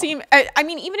room. You seem, I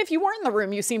mean, even if you weren't in the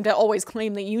room, you seem to always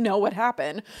claim that you know what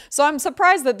happened. So I'm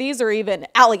surprised that these are even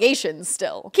allegations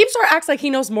still. Keemstar acts like he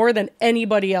knows more than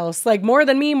anybody else, like more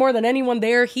than me, more than anyone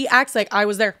there. He acts like I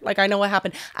was there, like I know what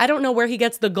happened. I don't know where he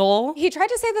gets the goal. He tried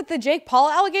to say that the Jake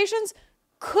Paul allegations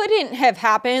couldn't have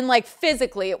happened, like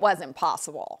physically it wasn't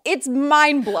possible. It's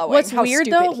mind-blowing. What's weird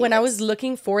though, when I was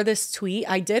looking for this tweet,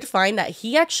 I did find that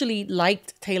he actually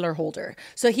liked Taylor Holder.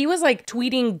 So he was like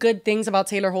tweeting good things about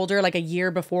Taylor Holder like a year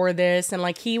before this, and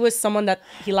like he was someone that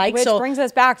he liked. Which brings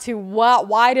us back to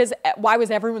why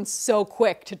was everyone so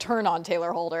quick to turn on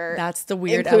Taylor Holder? That's the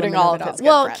weird including element all of of it his all.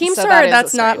 Well, good Keemstar, friends. So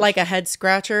that's not like a head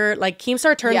scratcher. Like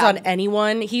Keemstar turns on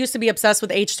anyone. He used to be obsessed with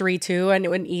H3 too,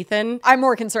 and Ethan. I'm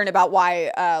more concerned about why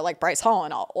like Bryce Hall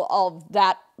and all of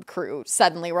that crew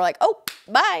suddenly were like, oh,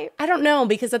 bye. I don't know,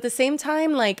 because at the same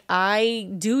time, like I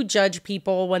do judge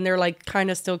people when they're like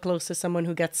kind of still close to someone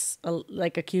who gets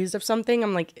like accused of something.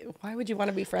 I'm like, why would you want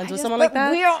to be friends with someone like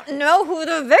that? We don't know who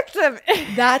the victim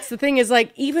is. That's the thing, is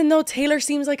like, even though Taylor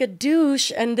seems like a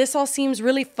douche and this all seems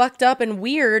really fucked up and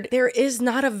weird, there is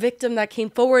not a victim that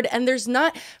came forward, and there's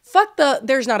not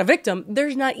a victim.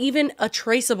 There's not even a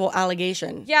traceable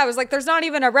allegation. Yeah, it was like there's not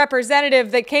even a representative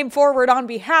that came forward on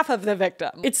behalf of the victim.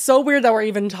 It's so weird that we're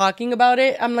even talking about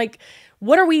it. I'm like,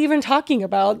 what are we even talking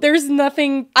about? There's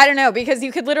nothing. I don't know, because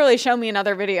you could literally show me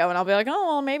another video and I'll be like, oh,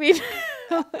 well, maybe.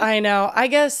 I know. I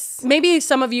guess maybe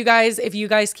some of you guys, if you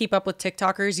guys keep up with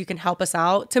TikTokers, you can help us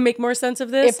out to make more sense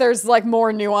of this. If there's like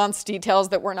more nuanced details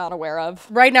that we're not aware of.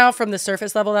 Right now, from the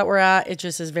surface level that we're at, it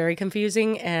just is very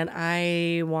confusing, and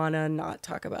I want to not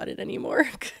talk about it anymore.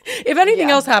 If anything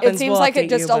else happens, it seems like it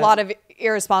just a lot of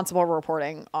irresponsible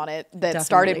reporting on it that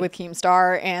started with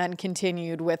Keemstar and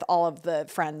continued with all of the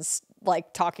friends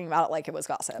like talking about it like it was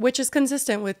gossip. Which is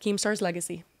consistent with Keemstar's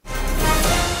legacy.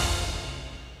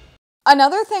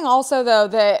 Another thing also, though,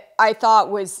 that I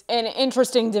thought was an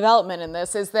interesting development in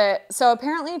this is that, so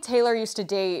apparently Taylor used to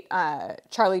date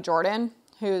Charlie Jordan,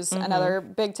 who's another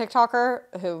big TikToker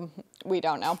who We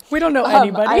don't know. We don't know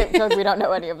anybody. I feel like we don't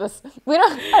know any of this.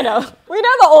 I know. We know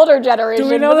the older generation.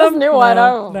 Do we know but them? This new one,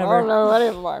 No, I never. don't know any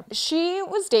of them are. She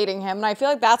was dating him, and I feel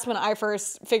like that's when I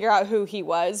first figured out who he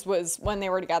was when they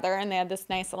were together, and they had this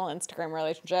nice little Instagram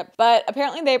relationship. But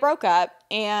apparently they broke up,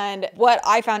 and what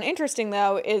I found interesting,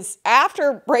 though, is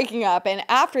after breaking up and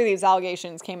after these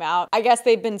allegations came out, I guess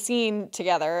they've been seen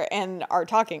together and are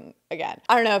talking again.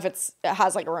 I don't know if it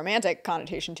has like a romantic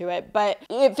connotation to it, but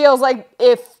it feels like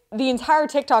if the entire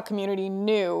TikTok community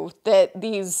knew that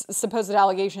these supposed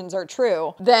allegations are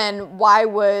true, then why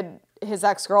would his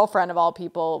ex-girlfriend of all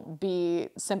people be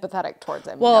sympathetic towards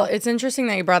him? Well, it's interesting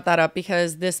that you brought that up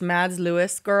because this Mads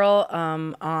Lewis girl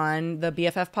on the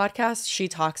BFF podcast, she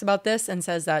talks about this and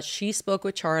says that she spoke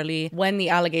with Charlie when the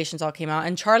allegations all came out.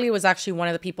 And Charlie was actually one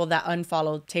of the people that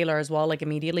unfollowed Taylor as well, like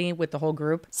immediately with the whole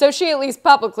group. So she at least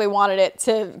publicly wanted it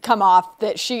to come off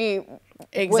that she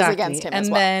was against him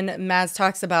as well. And then Mads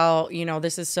talks about,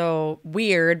 this is so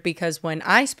weird because when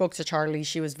I spoke to Charlie,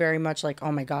 she was very much like,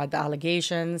 oh my God, the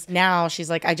allegations. Now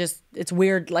she's like, it's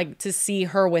weird like to see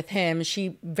her with him.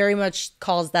 She very much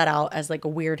calls that out as like a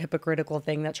weird hypocritical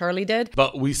thing that Charlie did.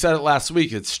 But we said it last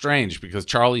week. It's strange because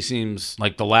Charlie seems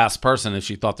like the last person, if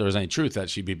she thought there was any truth,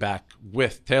 that she'd be back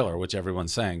with Taylor, which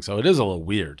everyone's saying. So it is a little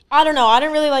weird. I don't know. I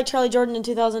didn't really like Charlie Jordan in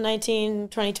 2019,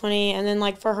 2020. And then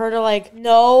like for her to like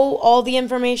know all the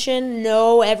information,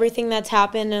 know everything that's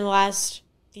happened in the last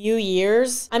few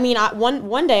years. I mean,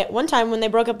 one time when they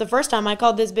broke up the first time, I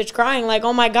called this bitch crying like,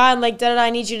 oh my God, like, da-da-da, I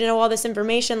need you to know all this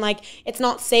information. Like, it's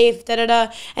not safe, da-da-da.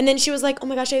 And then she was like, oh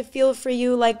my gosh, I feel for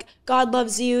you. Like, God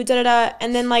loves you, da-da-da.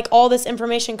 And then like all this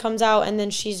information comes out and then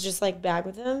she's just like back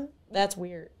with him. That's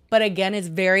weird. But again, it's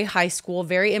very high school,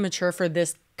 very immature for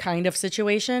this kind of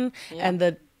situation and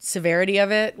the severity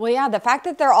of it. Well, yeah, the fact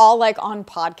that they're all like on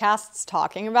podcasts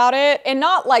talking about it and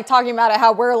not like talking about it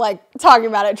how we're like talking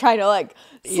about it, trying to like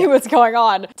see what's going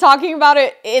on, talking about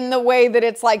it in the way that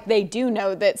it's like they do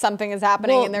know that something is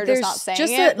happening and they're just not saying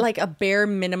it. Like a bare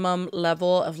minimum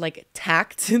level of like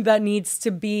tact that needs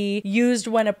to be used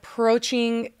when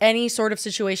approaching any sort of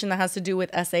situation that has to do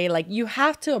with SA. Like you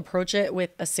have to approach it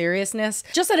with a seriousness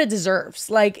just that it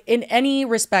deserves, like in any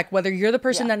respect, whether you're the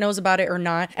person that knows about it or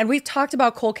not. And we've talked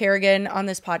about Cole Kerrigan on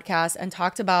this podcast and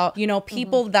talked about,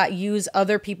 people that use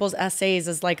other people's essays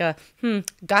as like a,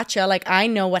 gotcha, like I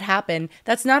know what happened.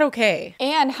 That's not okay.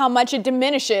 And how much it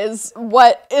diminishes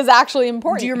what is actually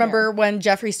important. Do you remember when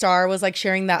Jeffree Star was like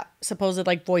sharing that supposed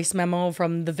like voice memo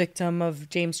from the victim of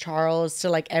James Charles to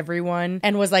like everyone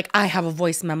and was like, I have a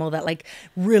voice memo that like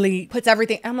really puts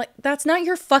everything. I'm like, that's not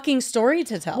your fucking story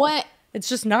to tell. What? It's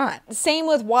just not. Same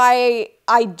with why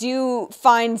I do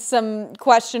find some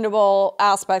questionable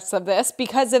aspects of this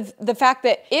because of the fact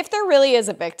that if there really is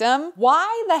a victim,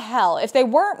 why the hell, if they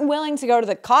weren't willing to go to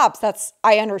the cops,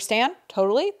 I understand,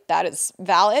 totally, that is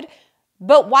valid.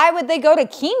 But why would they go to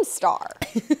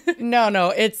Keemstar? No,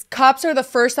 it's cops are the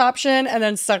first option and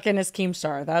then second is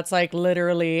Keemstar. That's like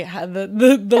literally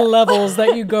the levels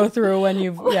that you go through when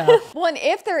Well, and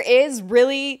if there is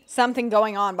really something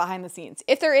going on behind the scenes,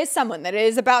 if there is someone that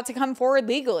is about to come forward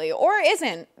legally or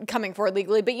isn't coming forward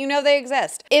legally, but they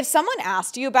exist. If someone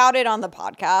asked you about it on the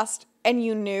podcast and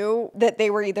you knew that they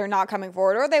were either not coming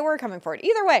forward or they were coming forward,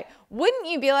 either way, wouldn't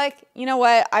you be like, you know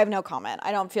what? I have no comment.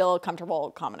 I don't feel comfortable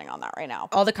commenting on that right now.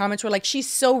 All the comments were like, she's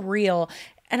so real.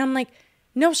 And I'm like,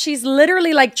 no, she's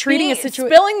literally like treating a situation.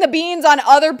 Spilling the beans on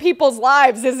other people's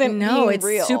lives isn't it's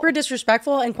real. Super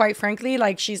disrespectful. And quite frankly,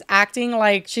 like she's acting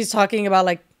like she's talking about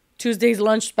like Tuesday's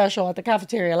lunch special at the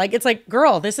cafeteria. Like, it's like,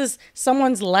 girl, this is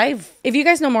someone's life. If you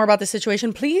guys know more about the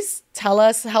situation, please tell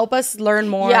us, help us learn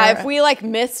more. Yeah, if we like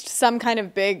missed some kind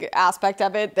of big aspect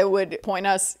of it that would point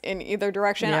us in either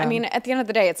direction. I mean, at the end of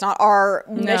the day, it's not our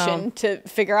mission to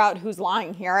figure out who's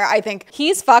lying here. I think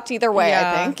he's fucked either way,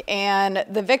 I think. And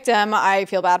the victim, I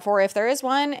feel bad for if there is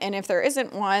one. And if there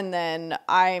isn't one, then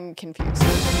I'm confused.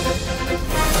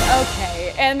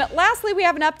 Okay, and lastly, we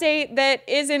have an update that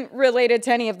isn't related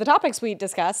to any of the topics we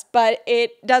discussed, but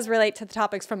it does relate to the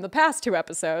topics from the past 2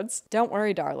 episodes. Don't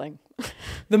worry, darling.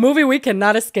 The movie we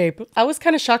cannot escape. I was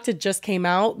kind of shocked it just came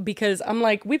out because I'm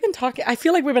like, I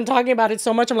feel like we've been talking about it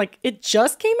so much. I'm like, it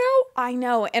just came out? I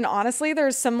know. And honestly,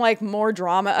 there's some like more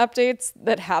drama updates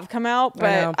that have come out,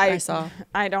 but I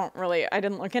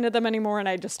didn't look into them anymore. And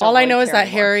I just don't All I know really is that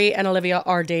care Harry and Olivia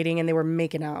are dating and they were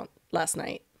making out last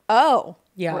night. Oh.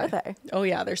 Yeah. Were they? Oh,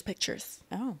 yeah. There's pictures.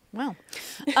 Oh, well.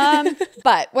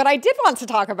 But what I did want to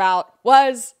talk about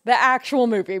was the actual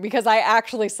movie because I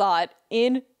actually saw it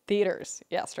in theaters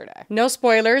yesterday. No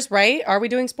spoilers, right? Are we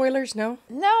doing spoilers? No?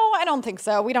 No, I don't think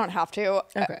so. We don't have to.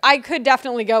 Okay. I could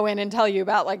definitely go in and tell you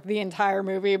about like the entire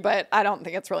movie, but I don't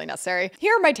think it's really necessary.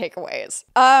 Here are my takeaways.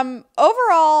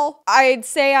 Overall, I'd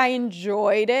say I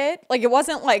enjoyed it. Like, it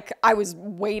wasn't like I was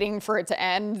waiting for it to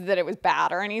end, that it was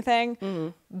bad or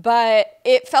anything, but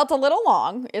it felt a little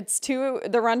long.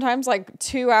 The runtime's like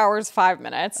 2 hours, 5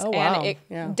 minutes. Oh, wow. And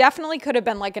it definitely could have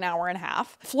been like an hour and a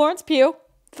half. Florence Pugh,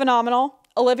 phenomenal.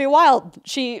 Olivia Wilde,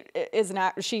 she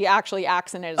actually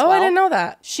acts in it as well. Oh, I didn't know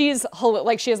that. She has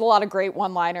a lot of great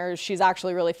one-liners. She's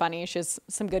actually really funny. She has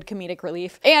some good comedic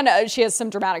relief, and she has some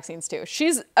dramatic scenes too.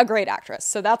 She's a great actress,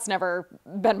 so that's never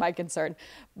been my concern.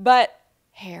 But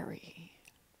Harry,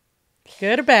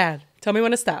 good or bad? Tell me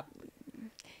when to stop.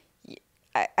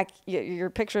 your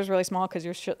picture is really small because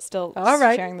you're still all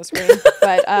right. sharing the screen.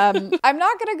 But I'm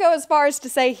not going to go as far as to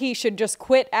say he should just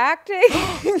quit acting.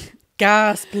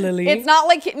 Gasp, Lily. It's not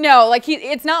like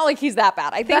it's not like he's that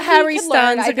bad. I think the Harry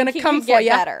Stuns are gonna come for you.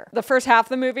 Better. The first half of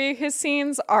the movie, his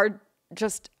scenes are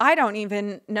just, I don't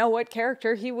even know what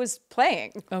character he was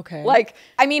playing. Okay. Like,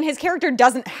 I mean, his character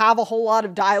doesn't have a whole lot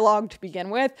of dialogue to begin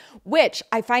with, which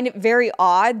I find it very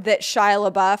odd that Shia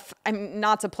LaBeouf,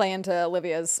 not to play into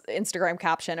Olivia's Instagram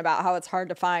caption about how it's hard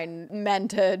to find men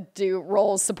to do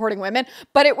roles supporting women,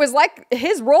 but it was like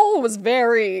his role was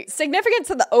very significant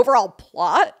to the overall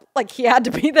plot. Like, he had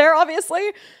to be there,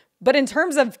 obviously. But in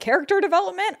terms of character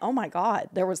development, oh my God,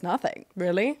 there was nothing.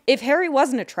 Really? If Harry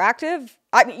wasn't attractive,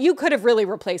 you could have really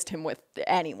replaced him with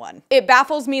anyone. It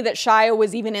baffles me that Shia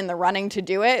was even in the running to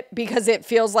do it, because it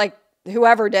feels like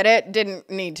whoever did it didn't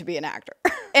need to be an actor.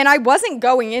 And I wasn't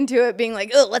going into it being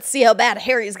like, oh, let's see how bad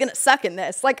Harry's gonna suck in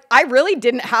this. Like, I really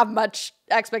didn't have much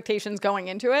expectations going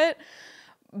into it.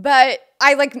 But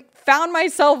I found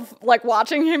myself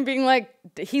watching him being like,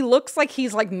 he looks like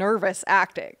he's nervous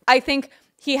acting. I think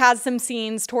he has some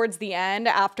scenes towards the end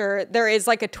after there is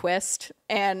a twist.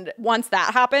 And once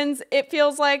that happens, it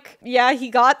feels like, yeah, he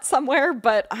got somewhere,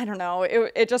 but I don't know.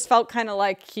 It just felt kind of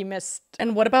like he missed.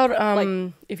 And what about,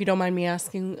 if you don't mind me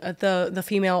asking, the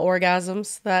female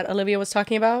orgasms that Olivia was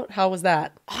talking about? How was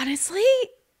that? Honestly,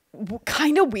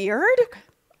 kind of weird.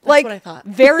 That's what I thought.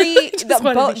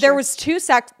 There's two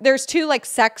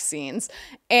sex scenes,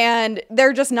 and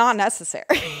they're just not necessary.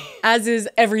 As is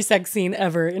every sex scene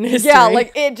ever in history. Yeah,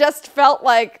 it just felt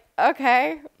like,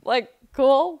 okay,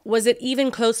 cool. Was it even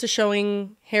close to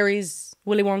showing Harry's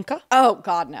Willy Wonka? Oh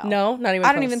God, no. No, not even I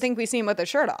close. don't even think we see him with his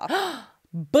shirt off.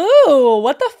 Boo!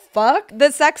 What the fuck?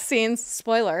 The sex scenes,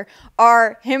 spoiler,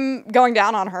 are him going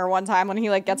down on her one time when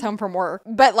he gets home from work.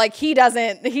 But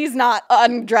he's not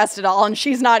undressed at all, and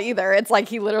she's not either. It's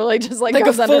he literally just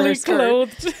goes under her skirt.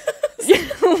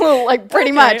 Clothed.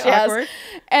 Pretty much, yes. Awkward.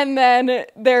 And then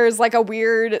there's a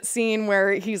weird scene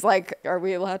where he's are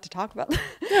we allowed to talk about that?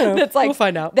 Yeah, it's we'll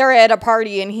find out. They're at a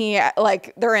party and he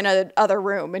they're in another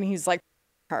room and he's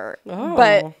her,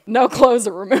 but no clothes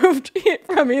are removed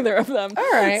from either of them.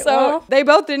 All right, so they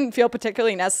both didn't feel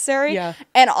particularly necessary. Yeah.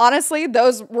 And honestly,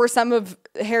 those were some of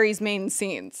Harry's main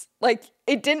scenes.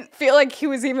 It didn't feel like he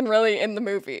was even really in the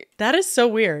movie. That is so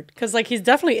weird, because he's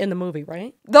definitely in the movie,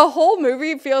 right? The whole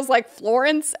movie feels like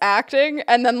Florence acting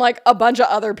and then a bunch of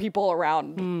other people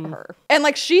around her. And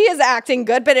she is acting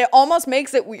good, but it almost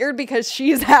makes it weird because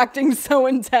she's acting so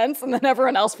intense and then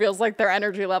everyone else feels like their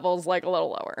energy level is a little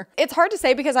lower. It's hard to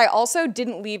say because I also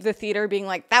didn't leave the theater being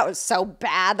that was so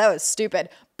bad, that was stupid.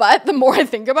 But the more I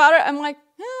think about it, I'm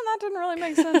that didn't really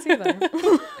make sense either.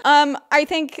 I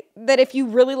think that if you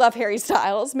really love Harry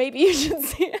Styles, maybe you should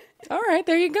see it. All right,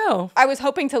 there you go. I was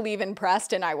hoping to leave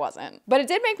impressed and I wasn't. But it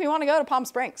did make me want to go to Palm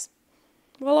Springs.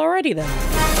 Well, alrighty then.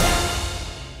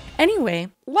 Anyway,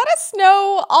 let us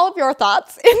know all of your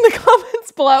thoughts in the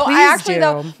comments below.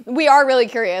 Please we are really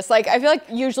curious. I feel like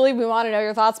usually we want to know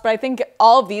your thoughts, but I think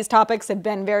all of these topics have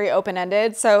been very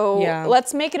open-ended. So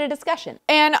let's make it a discussion.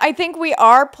 And I think we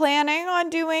are planning on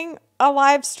doing a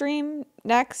live stream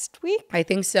next week. I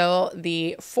think so.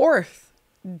 The 4th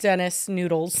Deaf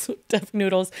Noodles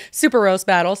Super Roast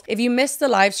Battles. If you missed the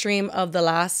live stream of the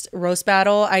last roast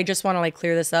battle, I just want to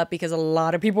clear this up because a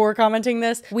lot of people were commenting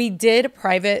this. We did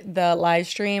private the live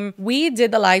stream. We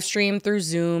did the live stream through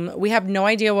Zoom. We have no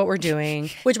idea what we're doing,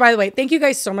 which, by the way, thank you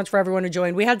guys so much for everyone who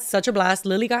joined. We had such a blast.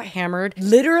 Lily got hammered,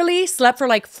 literally slept for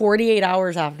 48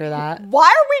 hours after that. Why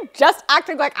are we just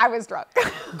acting like I was drunk?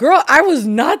 Girl, I was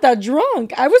not that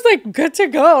drunk. I was good to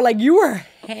go. You were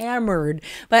hammered.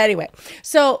 But anyway,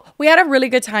 so we had a really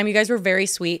good time. You guys were very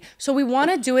sweet. So we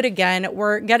want to do it again.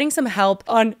 We're getting some help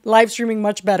on live streaming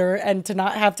much better and to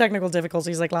not have technical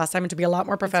difficulties like last time and to be a lot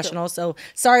more professional. So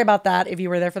sorry about that if you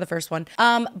were there for the first one.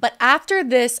 But after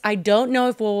this, I don't know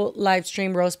if we'll live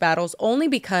stream roast battles, only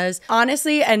because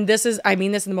honestly, and this is, I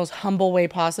mean this in the most humble way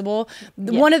possible,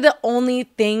 one of the only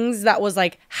things that was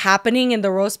like happening in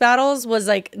the roast battles was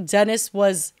like Dennis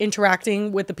was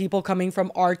interacting with the people coming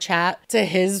from our chat to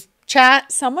his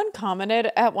chat. Someone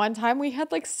commented at one time we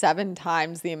had like 7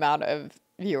 times the amount of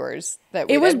viewers that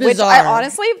we it was did, bizarre. which I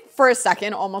honestly for a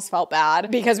second almost felt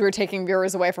bad because we were taking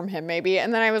viewers away from him maybe,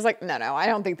 and then I was like, no, I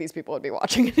don't think these people would be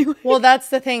watching anyway. Well, that's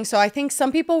the thing. So I think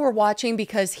some people were watching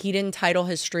because he didn't title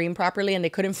his stream properly and they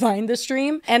couldn't find the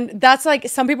stream, and that's like,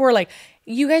 some people were like,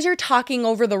 you guys are talking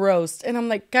over the roast. And I'm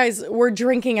like, guys, we're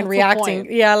drinking and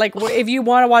reacting. Yeah, like if you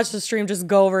want to watch the stream, just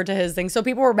go over to his thing. So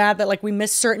people were mad that like we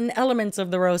missed certain elements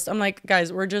of the roast. I'm like,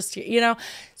 guys, we're just, you know.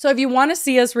 So if you want to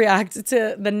see us react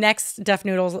to the next Def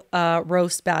Noodles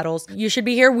roast battles, you should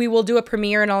be here. We will do a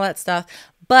premiere and all that stuff.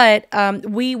 But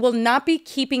we will not be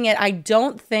keeping it, I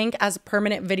don't think, as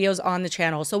permanent videos on the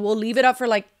channel. So we'll leave it up for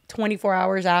like 24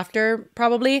 hours after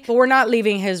probably, but we're not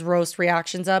leaving his roast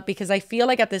reactions up because I feel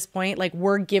like at this point, like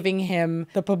we're giving him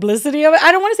the publicity of it.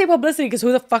 I don't want to say publicity because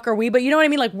who the fuck are we, but you know what I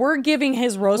mean? Like we're giving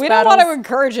his roast battles. We don't want to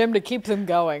encourage him to keep them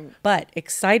going. But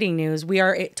exciting news, we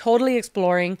are totally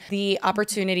exploring the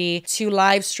opportunity to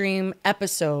live stream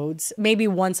episodes, maybe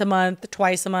once a month,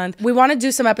 twice a month. We want to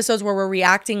do some episodes where we're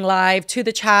reacting live to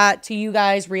the chat, to you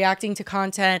guys, reacting to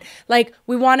content. Like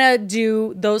we want to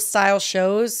do those style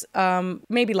shows,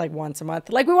 maybe like once a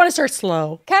month. Like we want to start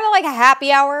slow. Kind of like a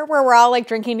happy hour where we're all like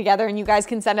drinking together and you guys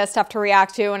can send us stuff to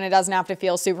react to and it doesn't have to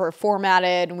feel super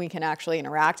formatted and we can actually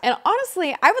interact. And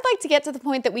honestly, I would like to get to the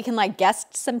point that we can like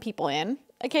guest some people in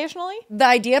occasionally. The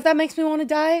idea of that makes me want to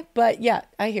die, but yeah,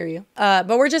 I hear you. But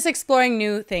we're just exploring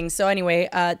new things. So anyway,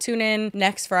 tune in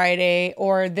next Friday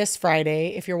or this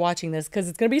Friday if you're watching this because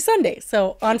it's going to be Sunday.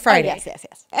 So on Friday. Oh,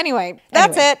 yes. Anyway,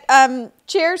 that's it.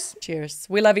 Cheers. Cheers.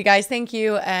 We love you guys. Thank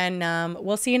you. And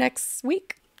we'll see you next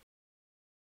week.